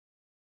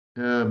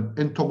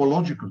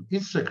entomological,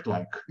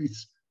 insect-like.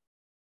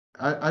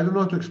 I don't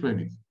know how to explain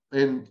it.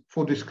 And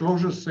for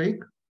disclosure's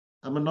sake,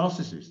 I'm a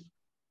narcissist.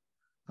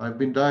 I've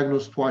been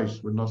diagnosed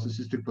twice with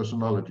narcissistic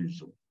personality.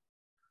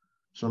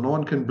 So no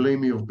one can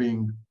blame me of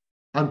being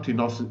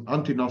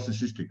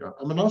anti-narcissistic.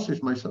 I'm a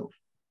narcissist myself.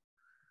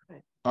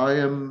 Right. I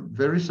am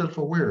very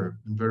self-aware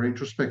and very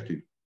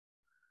introspective.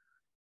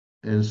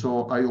 And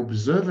so I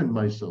observe in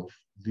myself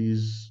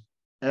these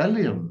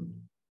alien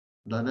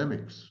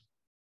dynamics,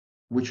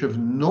 which have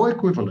no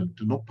equivalent,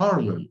 no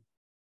parallel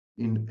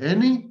in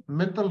any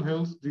mental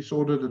health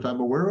disorder that I'm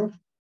aware of,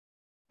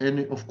 and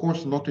of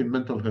course not in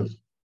mental health.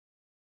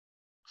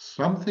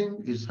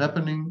 Something is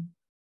happening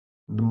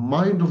in the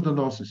mind of the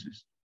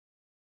narcissist,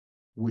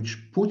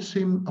 which puts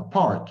him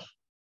apart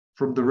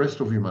from the rest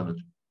of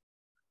humanity.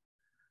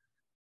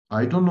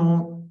 I don't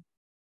know.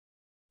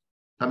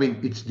 I mean,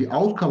 it's the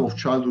outcome of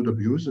childhood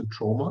abuse and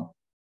trauma,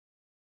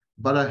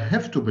 but I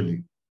have to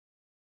believe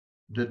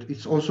that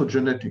it's also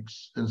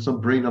genetics and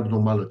some brain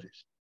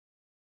abnormalities.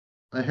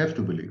 I have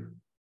to believe.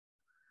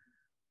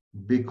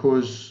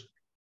 Because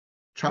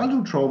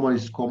childhood trauma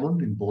is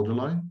common in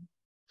borderline,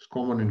 it's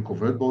common in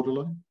covert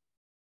borderline,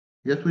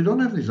 yet we don't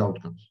have these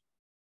outcomes.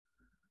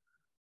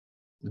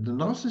 With the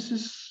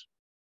narcissist,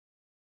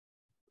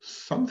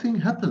 something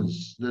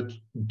happens that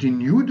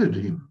denuded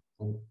him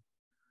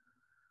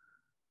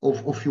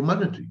of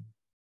humanity.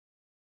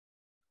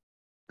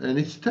 And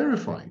it's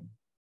terrifying.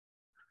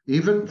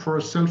 Even for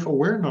a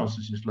self-aware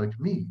narcissist like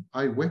me,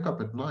 I wake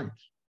up at night,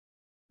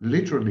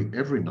 literally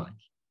every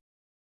night,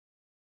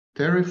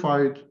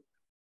 terrified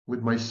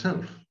with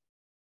myself,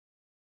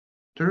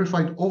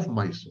 terrified of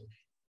myself.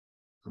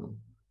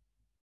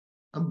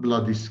 I'm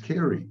bloody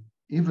scary,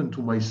 even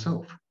to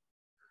myself.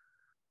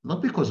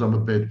 Not because I'm a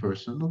bad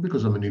person, not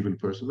because I'm an evil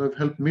person. I've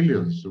helped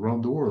millions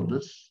around the world.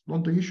 That's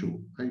not the issue.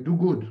 I do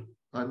good.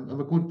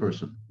 I'm a good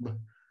person. But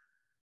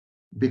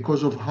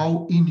because of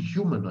how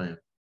inhuman I am,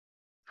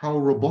 how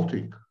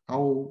robotic,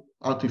 how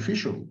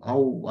artificial,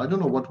 how, I don't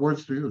know what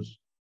words to use.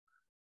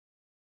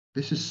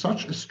 This is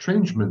such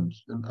estrangement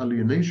and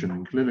alienation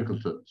in clinical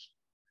terms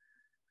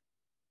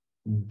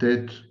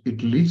that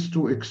it leads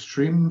to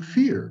extreme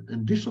fear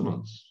and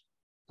dissonance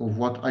of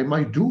what I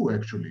might do,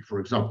 actually,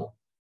 for example.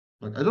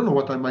 Like, I don't know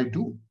what I might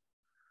do,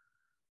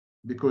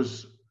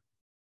 because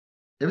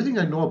everything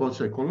I know about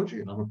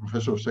psychology, and I'm a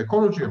professor of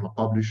psychology, I'm a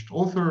published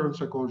author on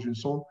psychology and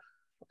so on,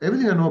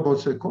 everything I know about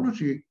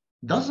psychology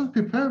doesn't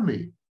prepare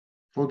me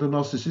for the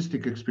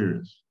narcissistic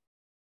experience.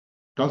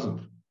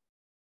 Doesn't.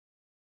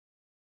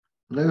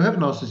 Now you have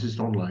narcissists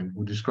online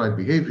who describe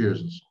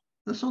behaviors and so on.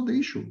 That's not the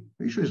issue.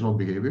 The issue is not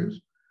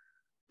behaviors.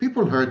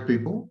 People hurt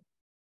people.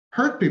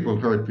 Hurt people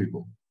hurt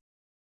people.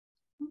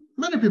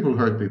 Many people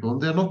hurt people,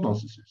 and they're not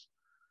narcissists.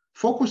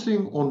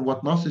 Focusing on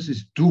what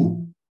narcissists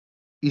do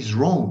is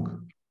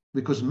wrong,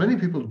 because many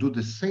people do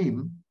the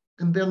same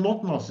and they're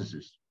not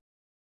narcissists.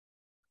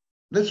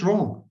 That's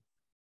wrong.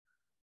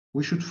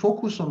 We should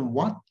focus on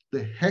what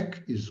the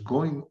heck is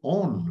going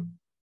on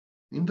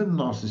in the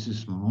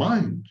narcissist's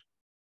mind.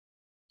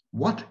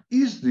 What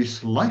is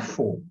this life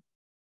form?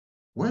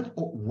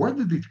 Where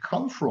did it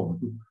come from?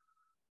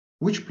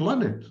 Which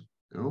planet?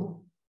 You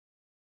know,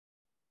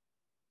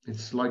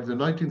 it's like the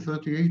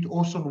 1938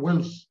 Orson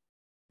Welles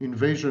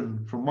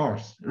invasion from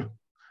Mars, you know?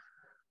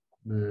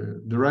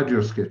 The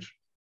radio sketch.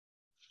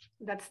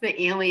 That's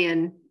the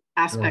alien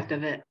aspect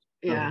of it.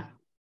 Yeah.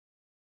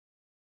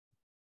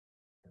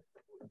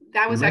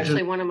 That was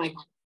actually one of my.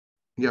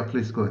 Yeah,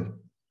 please go ahead.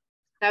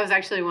 That was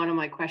actually one of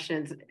my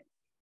questions.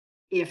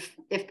 If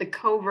the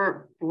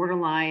covert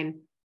borderline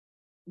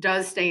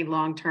does stay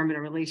long-term in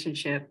a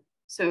relationship,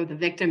 so the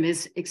victim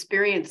is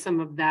experience some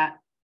of that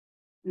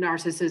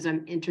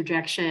narcissism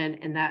interjection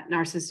and that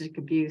narcissistic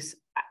abuse.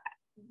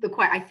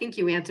 I think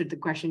you answered the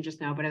question just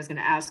now, but I was going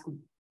to ask,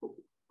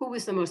 who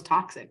was the most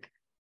toxic?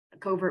 A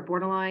covert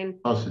borderline,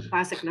 narcissist.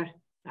 Classic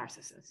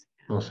narcissist.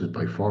 Narcissist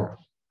by far.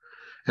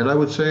 And I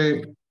would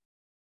say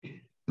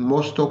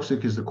most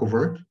toxic is the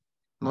covert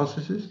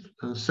narcissist,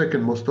 and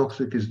second most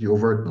toxic is the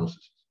overt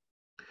narcissist.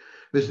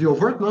 There's the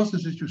overt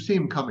narcissist, you see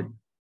him coming.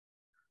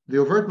 The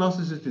overt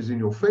narcissist is in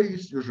your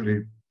face,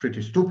 usually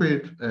pretty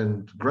stupid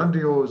and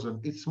grandiose,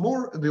 and it's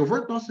more, the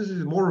overt narcissist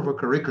is more of a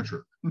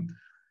caricature.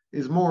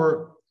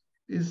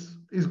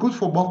 Is good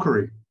for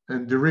mockery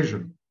and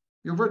derision.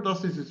 The overt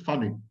narcissist is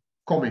funny,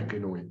 comic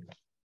in a way.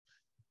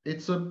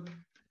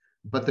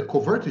 But the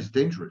covert is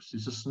dangerous.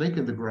 It's a snake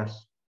in the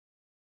grass.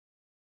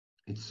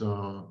 It's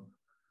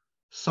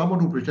someone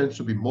who pretends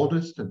to be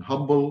modest and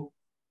humble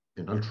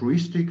and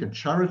altruistic and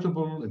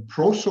charitable and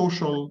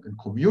pro-social and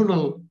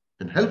communal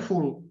and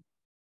helpful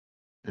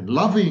and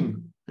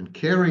loving and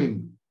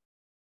caring,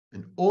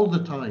 and all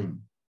the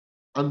time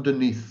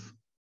underneath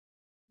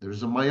there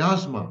is a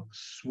miasma,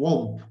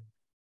 swamp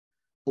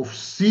of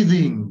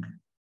seething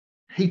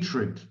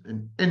hatred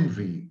and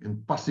envy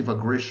and passive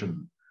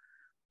aggression.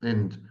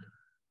 And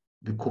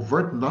the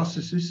covert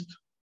narcissist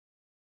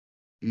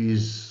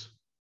is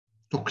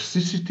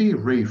toxicity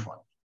reified.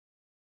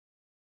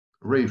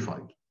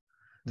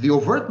 The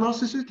overt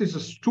narcissist is a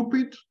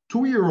stupid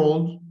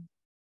 2-year-old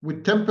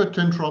with temper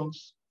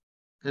tantrums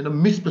and a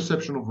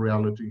misperception of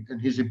reality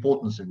and his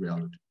importance in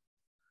reality.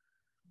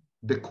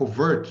 The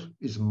covert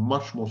is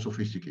much more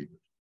sophisticated,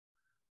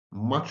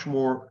 much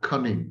more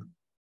cunning,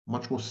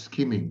 much more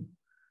scheming,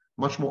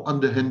 much more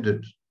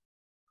underhanded,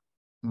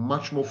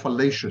 much more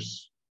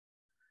fallacious.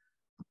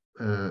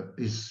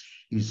 Humility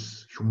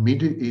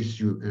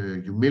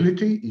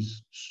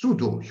is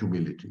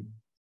pseudo-humility.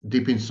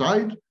 Deep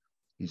inside,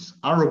 he's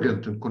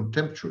arrogant and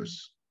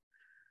contemptuous.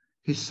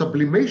 His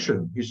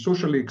sublimation, his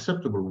socially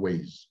acceptable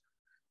ways,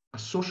 are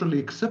socially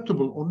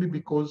acceptable only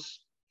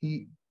because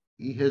he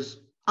has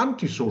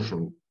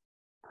antisocial,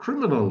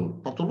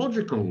 criminal,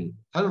 pathological,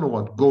 I don't know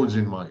what, goals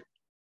in mind.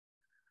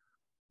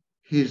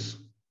 His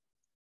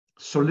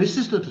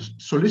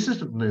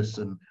solicitedness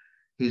and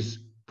his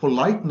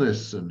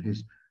politeness and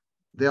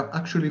they are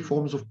actually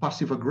forms of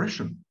passive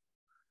aggression.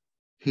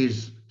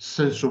 His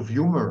sense of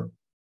humor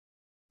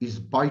is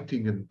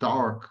biting and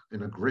dark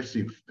and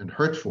aggressive and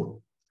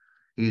hurtful.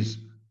 His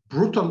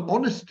brutal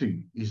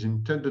honesty is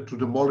intended to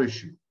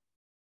demolish you.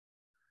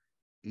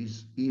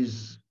 Is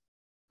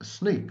a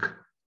snake,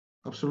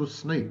 absolute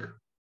snake.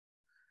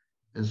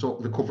 And so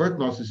the covert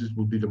narcissist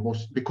will be the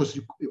most, because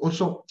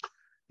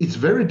it's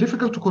very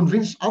difficult to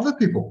convince other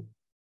people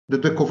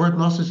that the covert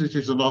narcissist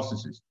is a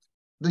narcissist.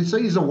 They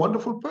say he's a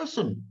wonderful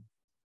person.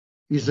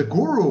 He's a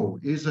guru,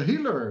 he's a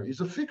healer, he's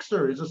a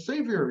fixer, he's a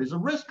savior, he's a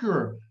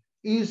rescuer.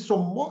 He's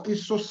so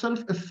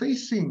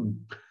self-effacing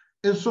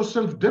and so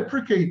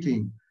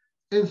self-deprecating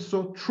and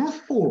so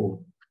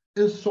truthful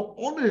and so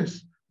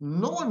honest.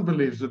 No one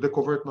believes that the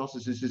covert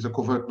narcissist is a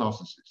covert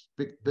narcissist.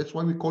 That's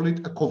why we call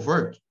it a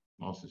covert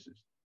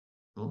narcissist.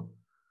 No?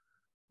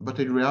 But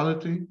in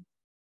reality,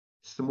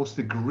 it's the most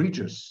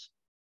egregious,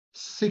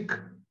 sick,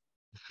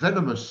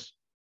 venomous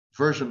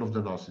version of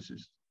the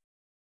narcissist.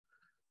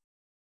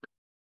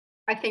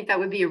 I think that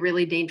would be a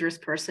really dangerous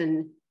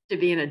person to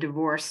be in a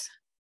divorce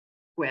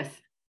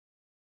with.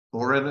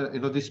 Or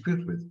in a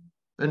dispute with,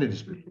 any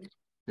dispute.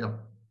 Yeah.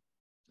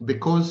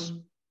 Because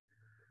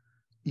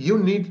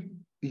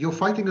you're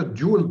fighting a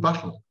dual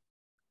battle.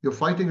 You're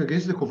fighting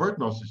against the covert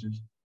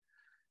narcissist,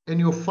 and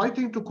you're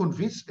fighting to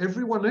convince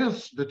everyone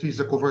else that he's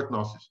a covert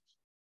narcissist.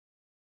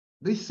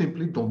 They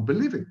simply don't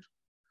believe it.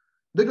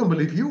 They don't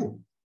believe you.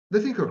 They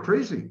think you're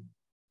crazy.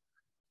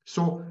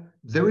 So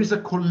there is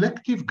a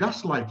collective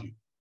gaslighting.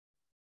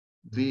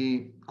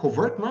 The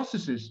covert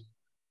narcissist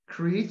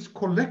creates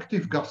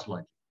collective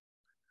gaslighting.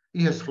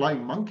 He has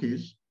flying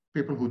monkeys,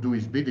 people who do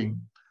his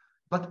bidding,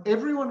 but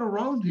everyone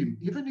around him,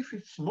 even if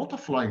it's not a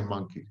flying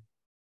monkey,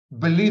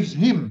 believes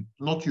him,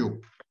 not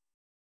you.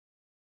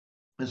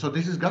 And so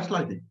this is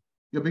gaslighting.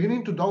 You're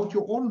beginning to doubt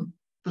your own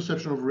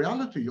perception of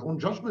reality, your own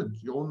judgment,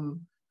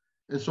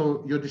 and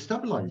so you're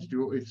destabilized.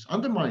 It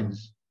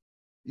undermines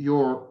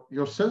your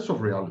sense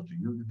of reality.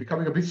 You're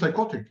becoming a bit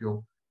psychotic.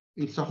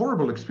 It's a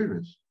horrible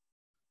experience.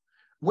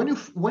 When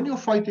you're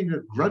fighting a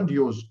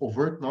grandiose,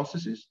 overt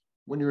narcissist,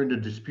 when you're in a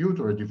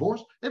dispute or a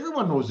divorce,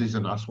 everyone knows he's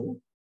an asshole.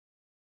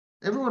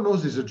 Everyone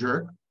knows he's a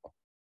jerk.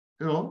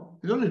 You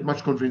don't need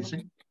much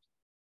convincing.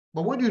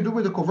 But what do you do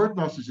with a covert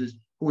narcissist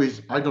who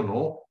is, I don't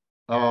know,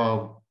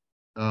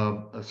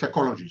 a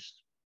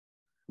psychologist?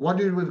 What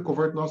do you do with a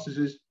covert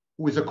narcissist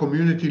who is a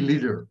community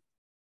leader,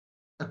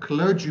 a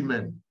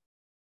clergyman,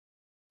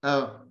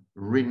 a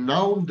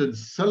renowned and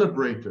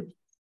celebrated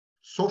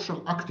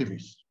social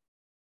activist?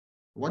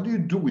 What do you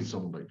do with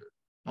someone like that?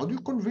 How do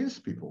you convince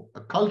people?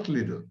 A cult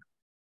leader.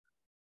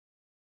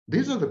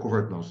 These are the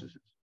covert narcissists.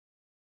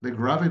 They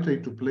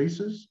gravitate to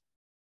places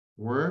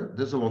where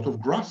there's a lot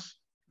of grass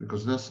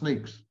because they're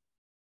snakes.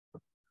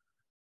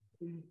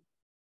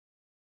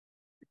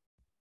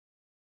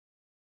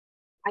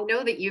 I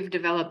know that you've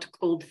developed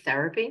cold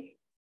therapy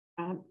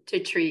to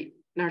treat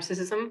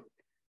narcissism.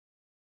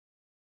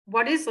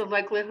 What is the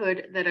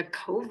likelihood that a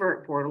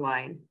covert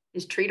borderline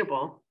is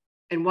treatable,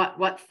 and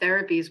what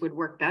therapies would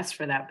work best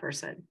for that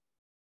person?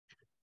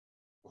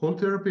 Cold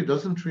therapy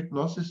doesn't treat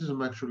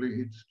narcissism,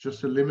 actually. It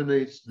just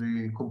eliminates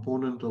the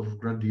component of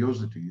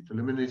grandiosity. It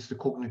eliminates the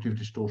cognitive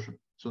distortion.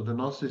 So the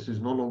narcissist is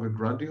no longer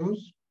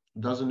grandiose,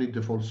 doesn't need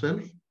the false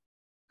self,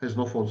 has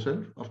no false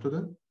self after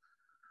that,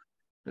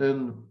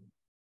 and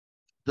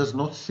does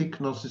not seek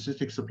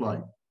narcissistic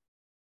supply.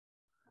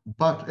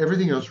 But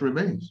everything else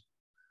remains.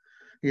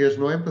 He has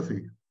no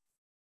empathy.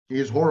 He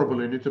is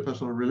horrible in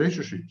interpersonal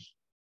relationships.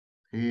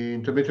 He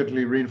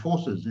intermittently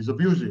reinforces, he's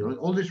abusive.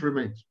 All this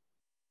remains.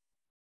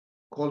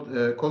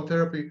 Cold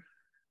therapy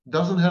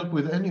doesn't help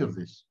with any of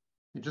this.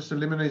 It just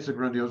eliminates the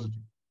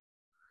grandiosity.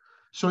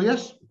 So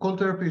yes, cold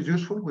therapy is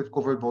useful with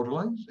covert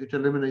borderlines. It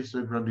eliminates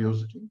the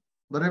grandiosity,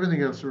 but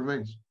everything else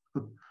remains.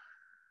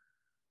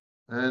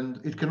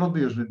 And it cannot be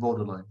used with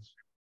borderlines,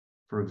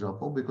 for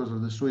example, because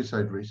of the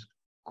suicide risk.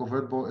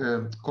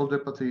 Cold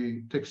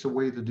empathy takes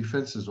away the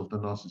defenses of the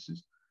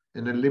narcissist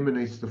and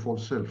eliminates the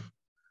false self.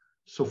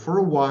 So for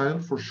a while,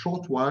 for a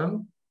short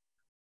while,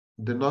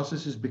 the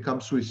narcissist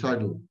becomes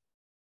suicidal.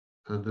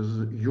 And there's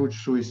a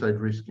huge suicide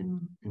risk in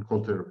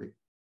cold therapy.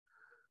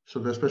 So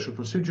there are special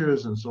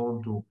procedures and so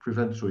on to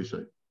prevent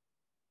suicide.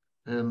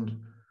 And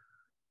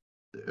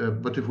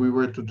but if we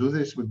were to do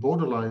this with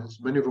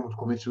borderlines, many of them would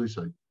commit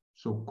suicide.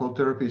 So cold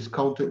therapy is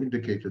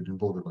counterindicated in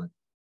borderline.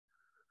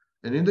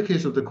 And in the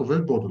case of the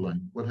covert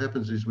borderline, what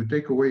happens is we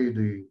take away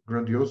the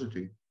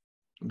grandiosity,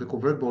 and the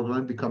covert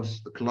borderline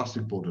becomes a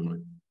classic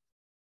borderline.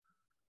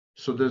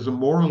 So there's a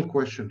moral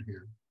question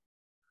here.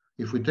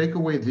 If we take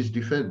away this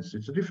defense,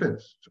 it's a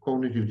defense, it's a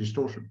cognitive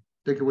distortion.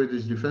 Take away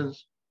this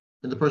defense,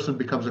 and the person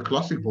becomes a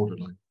classic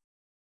borderline.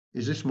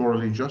 Is this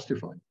morally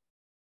justified?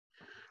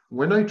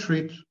 When I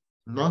treat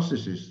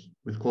narcissists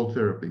with cold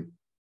therapy,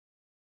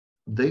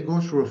 they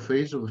go through a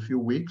phase of a few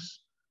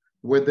weeks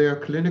where they are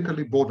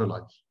clinically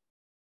borderlines.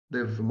 They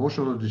have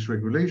emotional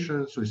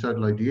dysregulation,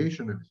 suicidal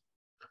ideation, everything.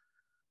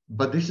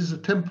 But this is a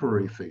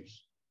temporary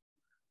phase.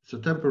 It's a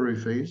temporary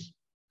phase,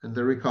 and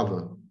they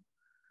recover.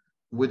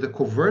 With a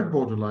covert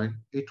borderline,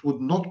 it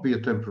would not be a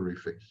temporary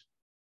phase.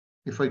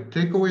 If I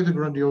take away the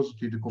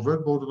grandiosity, the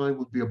covert borderline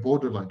would be a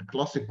borderline, a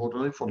classic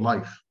borderline for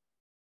life.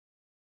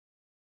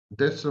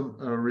 That's a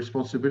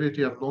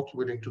responsibility I'm not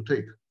willing to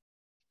take.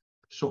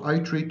 So I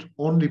treat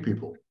only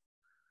people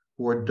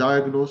who are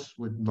diagnosed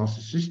with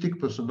narcissistic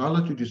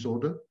personality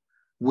disorder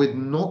with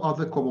no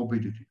other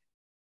comorbidity.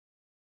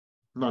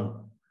 None.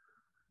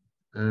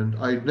 And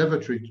I never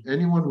treat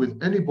anyone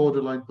with any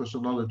borderline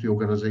personality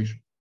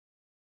organization.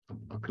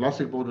 A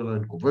classic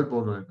borderline, covert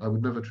borderline, I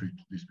would never treat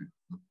these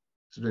people.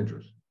 It's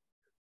dangerous.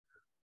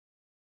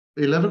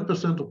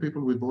 11% of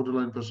people with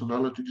borderline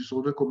personality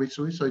disorder commit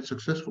suicide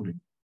successfully.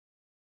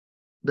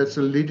 That's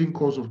a leading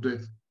cause of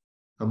death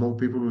among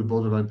people with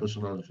borderline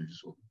personality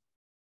disorder.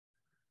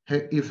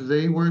 If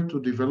they were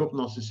to develop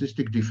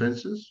narcissistic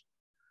defenses,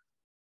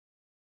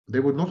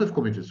 they would not have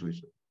committed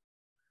suicide.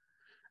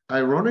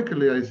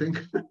 Ironically, I think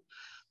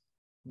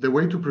the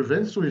way to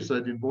prevent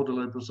suicide in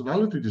borderline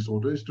personality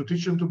disorder is to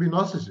teach them to be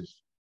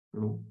narcissists,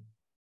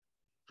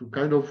 to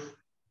kind of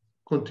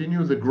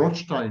continue the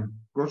Grotstein.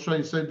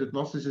 Grotstein said that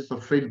narcissists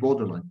are failed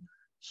borderline.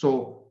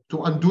 So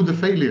to undo the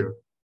failure,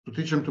 to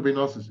teach them to be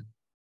narcissists,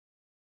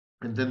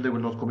 and then they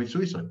will not commit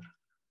suicide.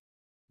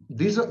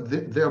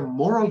 There are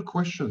moral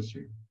questions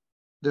here.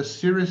 There are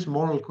serious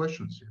moral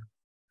questions here.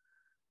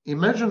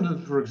 Imagine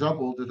that, for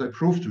example, that I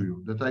prove to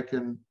you that I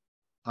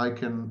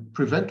can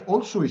prevent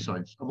all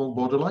suicides among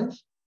borderlines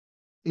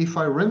if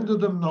I render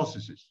them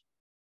narcissists.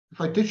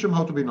 If I teach them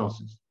how to be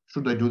narcissists,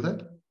 should I do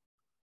that?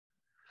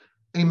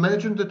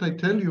 Imagine that I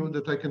tell you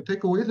that I can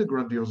take away the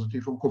grandiosity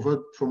from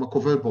a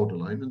covert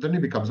borderline, and then he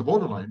becomes a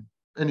borderline,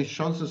 and his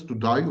chances to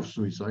die of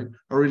suicide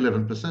are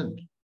 11%.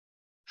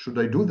 Should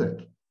I do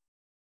that?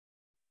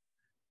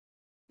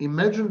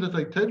 Imagine that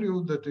I tell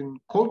you that in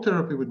cold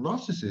therapy with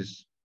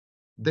narcissists,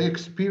 they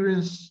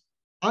experience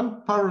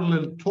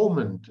unparalleled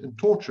torment and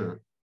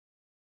torture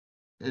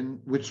and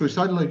with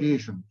suicidal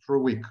ideation for a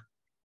week.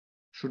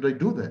 Should I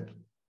do that?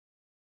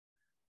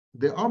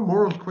 There are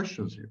moral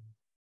questions here.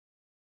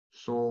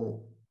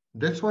 So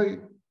that's why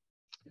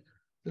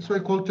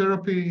cold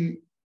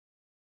therapy,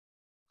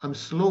 I'm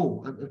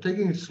slow. I'm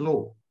taking it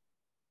slow,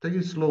 taking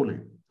it slowly.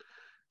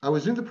 I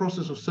was in the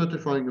process of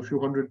certifying a few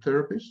hundred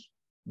therapists,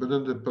 but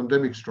then the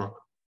pandemic struck,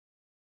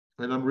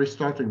 and I'm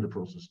restarting the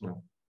process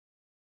now.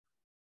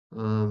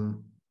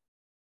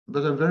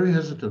 But I'm very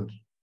hesitant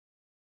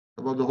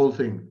about the whole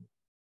thing.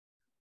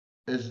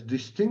 As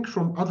distinct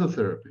from other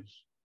therapies,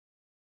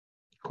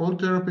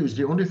 cold therapy is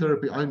the only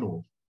therapy I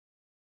know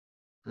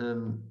of,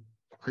 and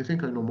I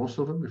think I know most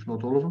of them, if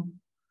not all of them.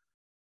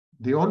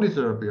 The only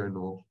therapy I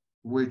know of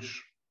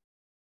which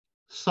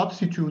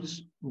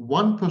substitutes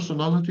one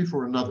personality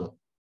for another.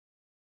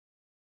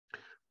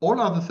 All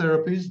other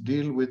therapies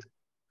deal with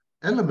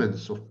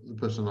elements of the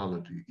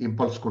personality,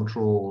 impulse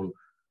control,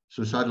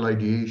 suicidal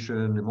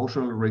ideation,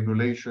 emotional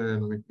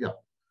regulation, yeah.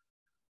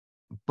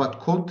 But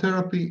cold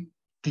therapy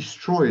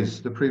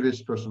destroys the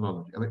previous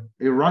personality.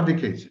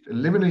 Eradicates it,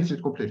 eliminates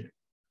it completely,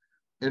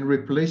 and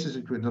replaces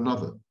it with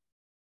another.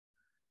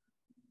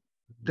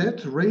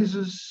 That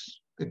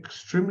raises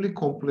extremely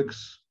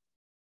complex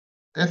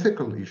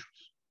ethical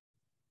issues.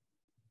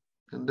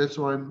 And that's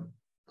why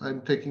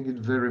I'm taking it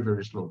very,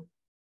 very slow.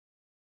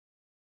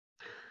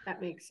 That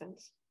makes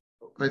sense.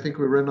 I think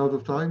we ran out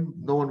of time.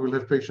 No one will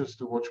have patience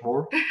to watch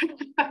more.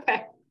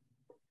 Okay.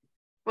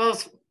 Well,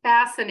 it's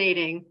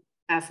fascinating.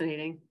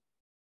 Fascinating.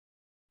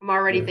 I'm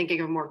already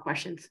thinking of more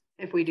questions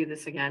if we do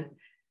this again.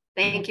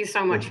 Thank you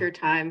so much for your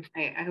time.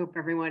 I hope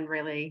everyone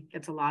really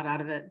gets a lot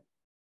out of it.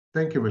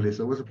 Thank you,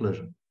 Melissa. It was a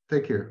pleasure.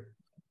 Take care.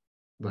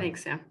 Bye.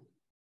 Thanks, Sam.